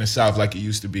down in the South like it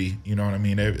used to be. You know what I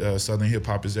mean? Southern hip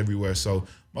hop is everywhere. So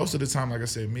most of the time, like I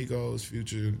said, Migos,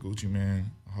 Future, Gucci Mane,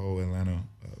 the whole Atlanta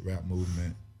rap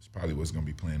movement is probably what's going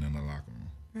to be playing in the locker room.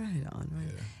 Right on.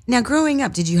 Right. Yeah. Now, growing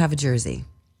up, did you have a jersey?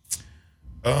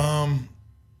 No.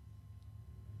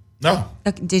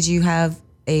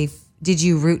 Did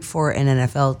you root for an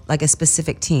NFL, like a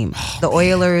specific team, the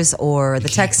Oilers or the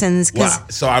Texans?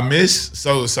 So I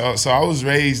was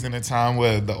raised in a time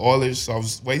where the Oilers. So I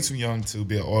was way too young to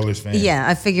be an Oilers fan. Yeah,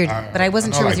 I figured, but I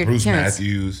wasn't sure with your Bruce parents.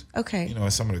 Matthews. Okay.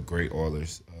 And some of the great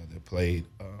Oilers that played,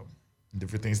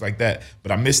 different things like that.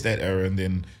 But I missed that era, and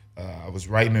then I was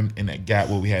right in that gap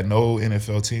where we had no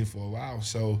NFL team for a while.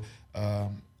 So I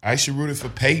actually rooted for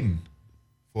Peyton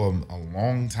for a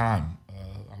long time.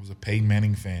 I was a Peyton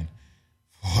Manning fan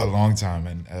for a long time,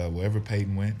 and wherever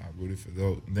Peyton went, I rooted for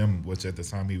them, which at the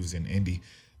time he was in Indy,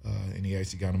 and he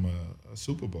actually got him a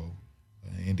Super Bowl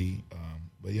in Indy.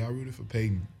 But yeah, I rooted for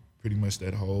Peyton pretty much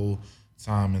that whole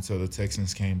time until the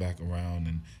Texans came back around,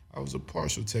 and I was a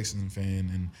partial Texans fan,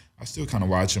 and I still kind of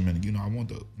watch them, and I want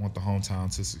the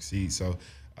hometown to succeed, so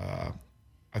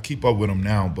I keep up with them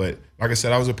now. But like I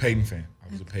said, I was a Peyton fan.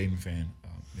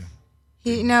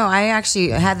 I actually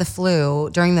had the flu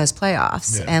during those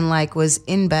playoffs and was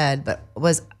in bed, but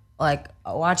was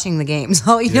watching the games.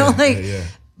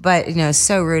 But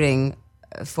so rooting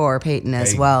for Peyton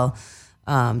as well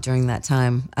during that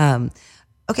time.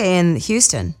 Okay, in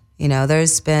Houston,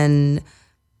 there's been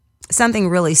something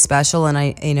really special, and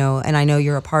I know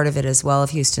you're a part of it as well,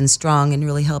 of Houston Strong, and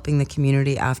really helping the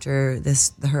community after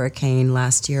the hurricane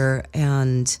last year,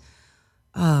 and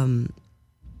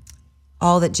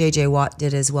all that JJ Watt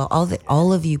did as well,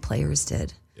 all of you players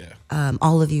did,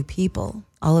 all of you people,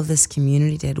 all of this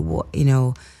community did,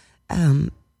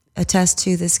 attest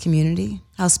to this community,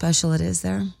 how special it is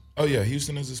there. Oh yeah,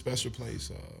 Houston is a special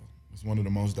place. It's one of the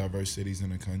most diverse cities in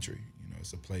the country.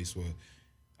 It's a place where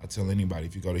I tell anybody,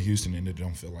 if you go to Houston and it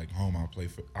don't feel like home, I'll pay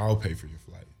for your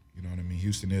flight. You know what I mean?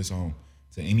 Houston is home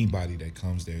to anybody that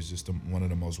comes there. It's just one of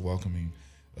the most welcoming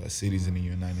cities in the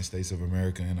United States of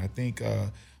America. And I think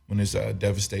when this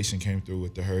devastation came through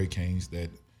with the hurricanes that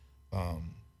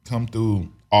come through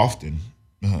often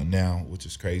now, which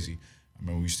is crazy. I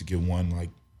remember we used to get one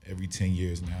every 10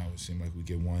 years. Now it seems like we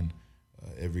get one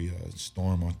every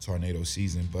storm or tornado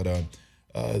season. But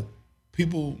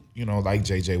people, like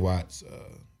J.J. Watts,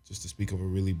 just to speak of a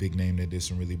really big name that did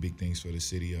some really big things for the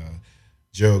city,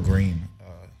 Gerald Green,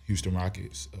 Houston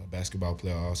Rockets basketball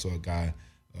player, also a guy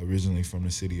originally from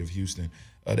the city of Houston.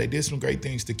 They did some great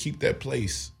things to keep that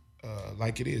place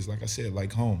like it is, like I said,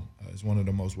 like home. It's one of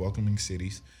the most welcoming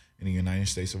cities in the United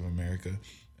States of America.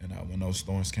 And when those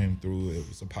storms came through, it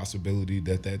was a possibility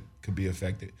that could be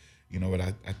affected. But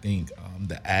I think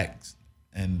the acts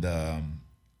and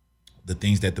the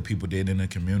things that the people did in the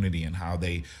community and how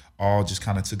they all just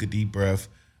kind of took a deep breath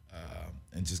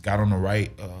and just got on the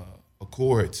right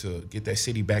accord to get that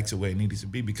city back to where it needed to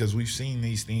be, because we've seen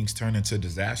these things turn into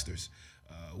disasters.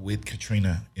 With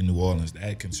Katrina in New Orleans,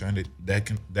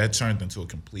 that turned into a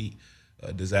complete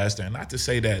disaster. And not to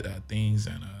say that things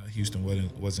in Houston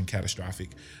wasn't catastrophic,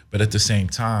 but at the same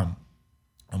time,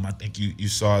 I think you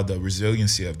saw the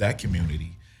resiliency of that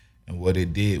community and what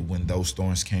it did when those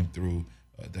storms came through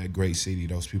that great city.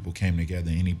 Those people came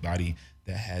together. Anybody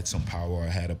that had some power or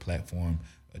had a platform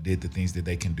did the things that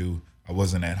they can do. I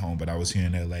wasn't at home, but I was here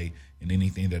in L.A., and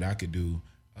anything that I could do,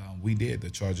 we did. The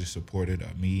Chargers supported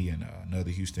me and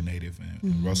another Houston native,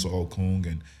 and Russell Okung,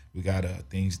 and we got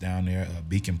things down there,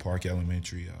 Beacon Park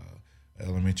Elementary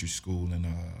School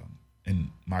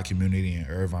in my community in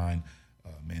Irvine.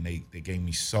 Man, they gave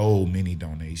me so many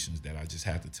donations that I just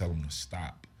had to tell them to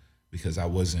stop, because I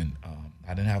didn't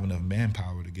have enough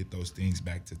manpower to get those things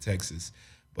back to Texas.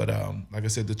 But like I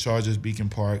said, the Chargers, Beacon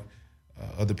Park,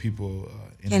 other people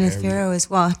in Kenneth the area. Farrow as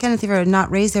well. Kenneth Farrow,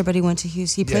 not raised there, but he went to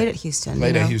Houston. He played at Houston.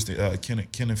 Played at Houston.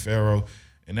 Kenneth Farrow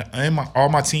and all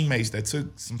my teammates that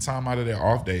took some time out of their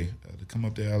off day to come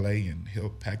up to LA and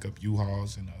help pack up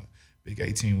U-Hauls and big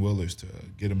 18-wheelers to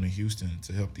get them to Houston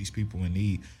to help these people in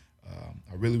need.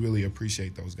 I really, really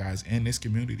appreciate those guys and this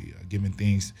community giving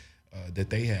things that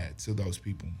they had to those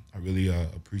people. I really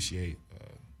appreciate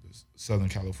Southern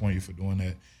California for doing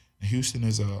that. And Houston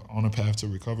is on a path to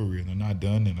recovery, and they're not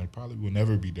done, and they probably will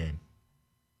never be done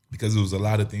because there was a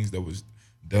lot of things that was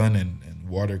done, and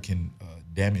water can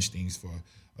damage things for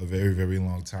a very, very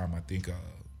long time. I think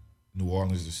New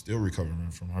Orleans is still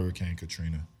recovering from Hurricane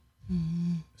Katrina.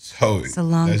 Mm-hmm. So it's a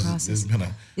long process. It's been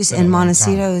and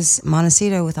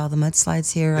Montecito with all the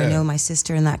mudslides here. Yeah. I know my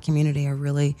sister in that community are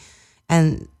really,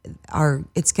 and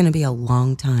it's going to be a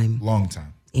long time. Long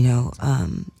time.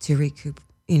 To recoup.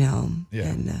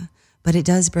 But it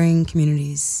does bring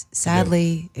communities.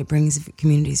 Sadly, it brings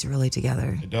communities really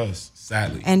together. It does.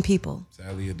 Sadly. And people.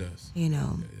 Sadly, it does.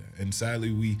 Yeah. And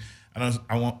sadly, I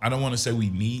don't want to say we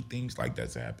need things like that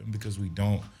to happen because we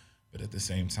don't. But at the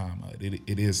same time,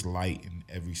 it is light in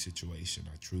every situation.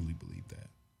 I truly believe that.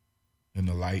 And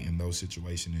the light in those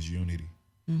situations is unity.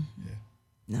 Mm-hmm. Yeah.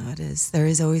 No, it is.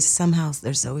 There's always a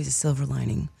silver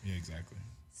lining. Yeah, exactly.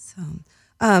 So,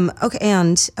 okay,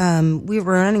 and we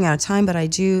were running out of time,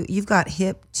 but you've got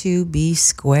Hip2Be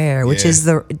Square, which is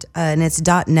and it's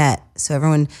 .net. So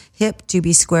everyone,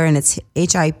 Hip2Be Square, and it's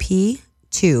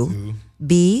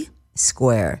HIP2B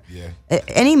Square. Yeah.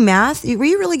 Any math? Were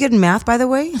you really good in math, by the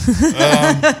way?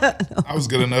 I was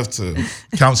good enough to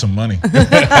count some money.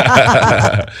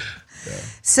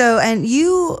 So, and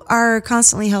you are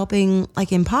constantly helping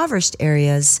like impoverished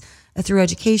areas through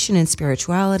education and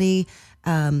spirituality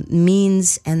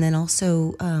means, and then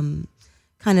also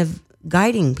kind of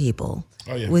guiding people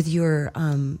with your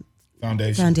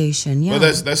foundation. Yeah, well,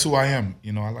 that's who I am.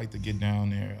 I like to get down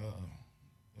there.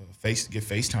 Get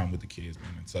FaceTime with the kids,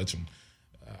 man, and touch them.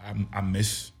 I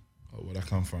miss where I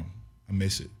come from. I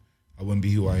miss it. I wouldn't be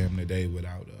who I am today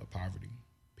without poverty,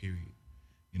 period.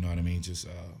 You know what I mean? Just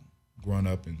growing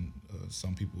up in,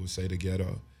 some people would say the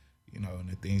ghetto, and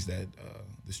the things that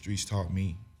the streets taught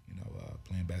me,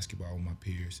 playing basketball with my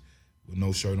peers with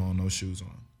no shirt on, no shoes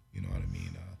on. You know what I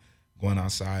mean? Going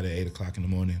outside at 8 o'clock in the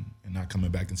morning and not coming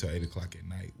back until 8 o'clock at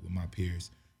night with my peers.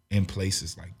 In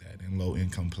places like that, in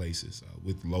low-income places,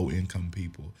 with low-income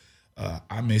people.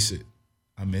 I miss it.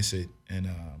 And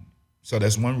so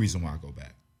that's one reason why I go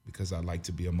back, because I like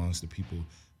to be amongst the people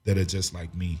that are just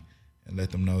like me and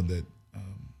let them know that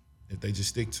if they just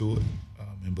stick to it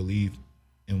and believe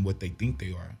in what they think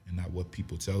they are and not what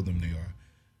people tell them they are,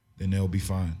 then they'll be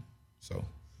fine. So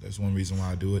that's one reason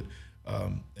why I do it.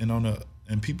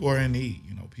 And people are in need.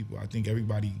 I think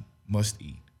everybody must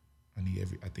eat.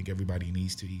 I think everybody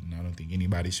needs to eat, and I don't think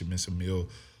anybody should miss a meal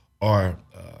or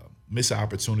miss an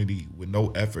opportunity with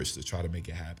no efforts to try to make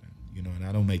it happen. And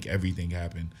I don't make everything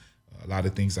happen. A lot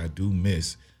of things I do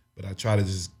miss, but I try to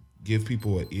just give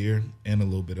people an ear and a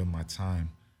little bit of my time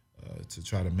to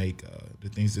try to make the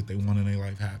things that they want in their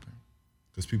life happen,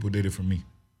 because people did it for me.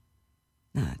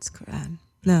 No, it's correct.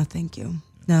 No, thank you.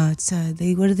 No, it's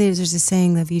there's a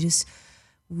saying that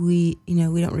we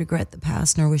don't regret the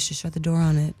past nor wish to shut the door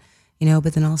on it.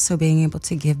 But then also being able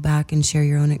to give back and share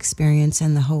your own experience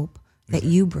and the hope that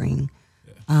you bring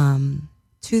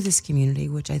to this community,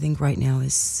 which I think right now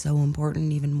is so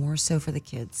important, even more so for the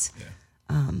kids,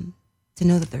 to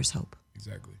know that there's hope.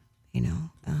 Exactly.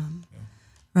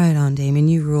 Right on, Damon,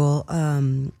 you rule.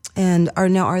 And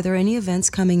are there any events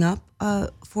coming up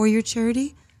for your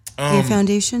charity, your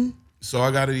foundation? So I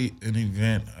got an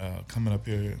event coming up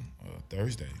here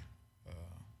Thursday.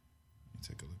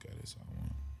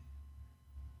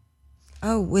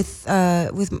 Oh, with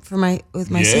my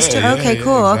sister. Okay,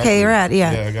 cool. Exactly. Okay, you're at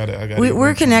I got it.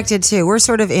 We're connected too. We're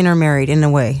sort of intermarried in a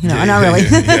way. Not really.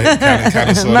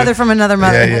 Kind of mother from another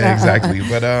mother. Yeah, exactly.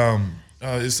 But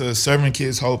it's a Serving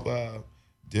Kids Hope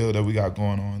deal that we got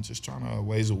going on. Just trying to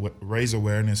raise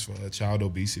awareness for child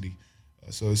obesity.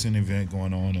 So it's an event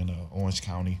going on in Orange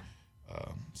County.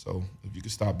 So if you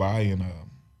could stop by and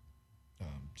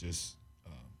just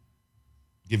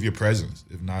give your presence,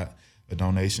 if not a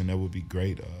donation, that would be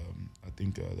great. I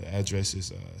think the address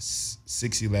is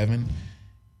 611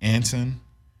 Anton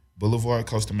Boulevard,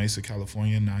 Costa Mesa,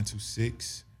 California,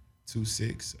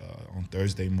 92626 on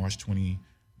Thursday, March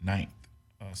 29th.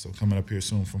 So coming up here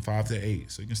soon from 5 to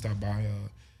 8. So you can stop by,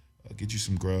 get you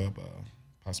some grub,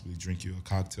 possibly drink you a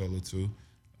cocktail or two.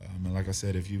 And like I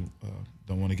said, if you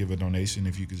don't want to give a donation,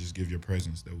 if you could just give your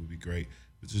presence, that would be great.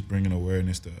 But just bringing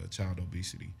awareness to child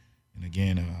obesity. And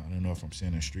again, I don't know if I'm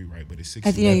saying the street right, but it's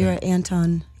 611. You're at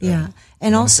Anton. Yeah.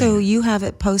 And also you have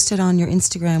it posted on your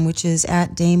Instagram, which is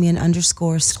at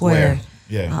Damien_Square.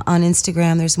 on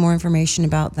Instagram. There's more information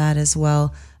about that as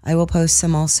well. I will post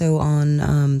some also on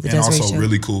the Desiree also Show.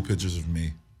 Really cool pictures of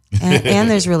me. and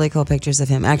there's really cool pictures of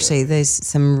him. Actually, there's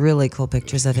some really cool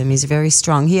pictures of him. He's very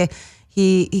strong. He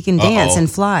can dance and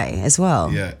fly as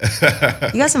well. Yeah.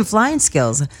 You got some flying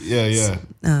skills. Yeah.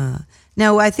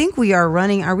 Now, I think we are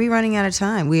running. Are we running out of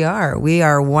time? We are. We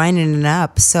are winding it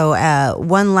up. So,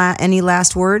 any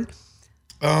last word?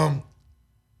 No.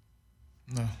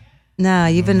 No,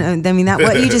 you've been. I mean,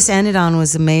 what you just ended on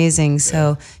was amazing.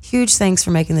 So, huge thanks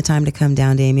for making the time to come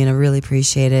down, Damien. I really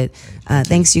appreciate it.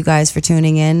 Thanks, you guys, for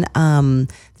tuning in.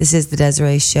 This is the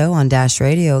Desiree Show on Dash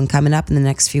Radio, and coming up in the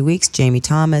next few weeks, Jamie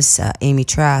Thomas, Amy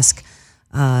Trask,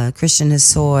 Christian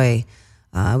Hosoi.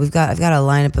 I've got a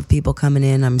lineup of people coming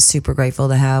in. I'm super grateful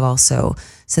to have also.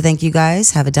 So, thank you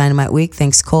guys. Have a dynamite week.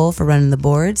 Thanks, Cole, for running the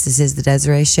boards. This is the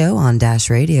Desiree Show on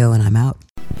Dash Radio, and I'm out.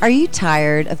 Are you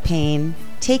tired of pain?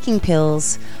 Taking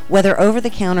pills, whether over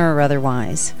the counter or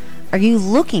otherwise? Are you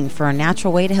looking for a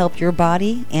natural way to help your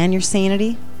body and your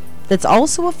sanity that's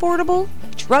also affordable,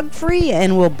 drug-free,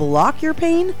 and will block your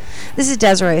pain? This is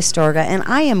Desiree Astorga, and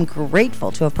I am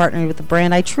grateful to have partnered with a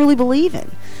brand I truly believe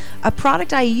in, a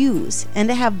product I use, and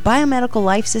to have Biomedical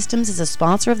Life Systems as a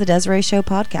sponsor of the Desiree Show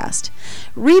podcast.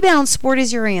 Rebound Sport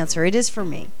is your answer. It is for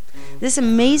me. This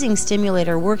amazing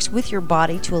stimulator works with your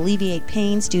body to alleviate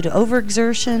pains due to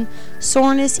overexertion,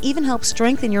 soreness, even helps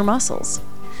strengthen your muscles.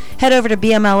 Head over to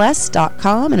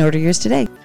bmls.com and order yours today.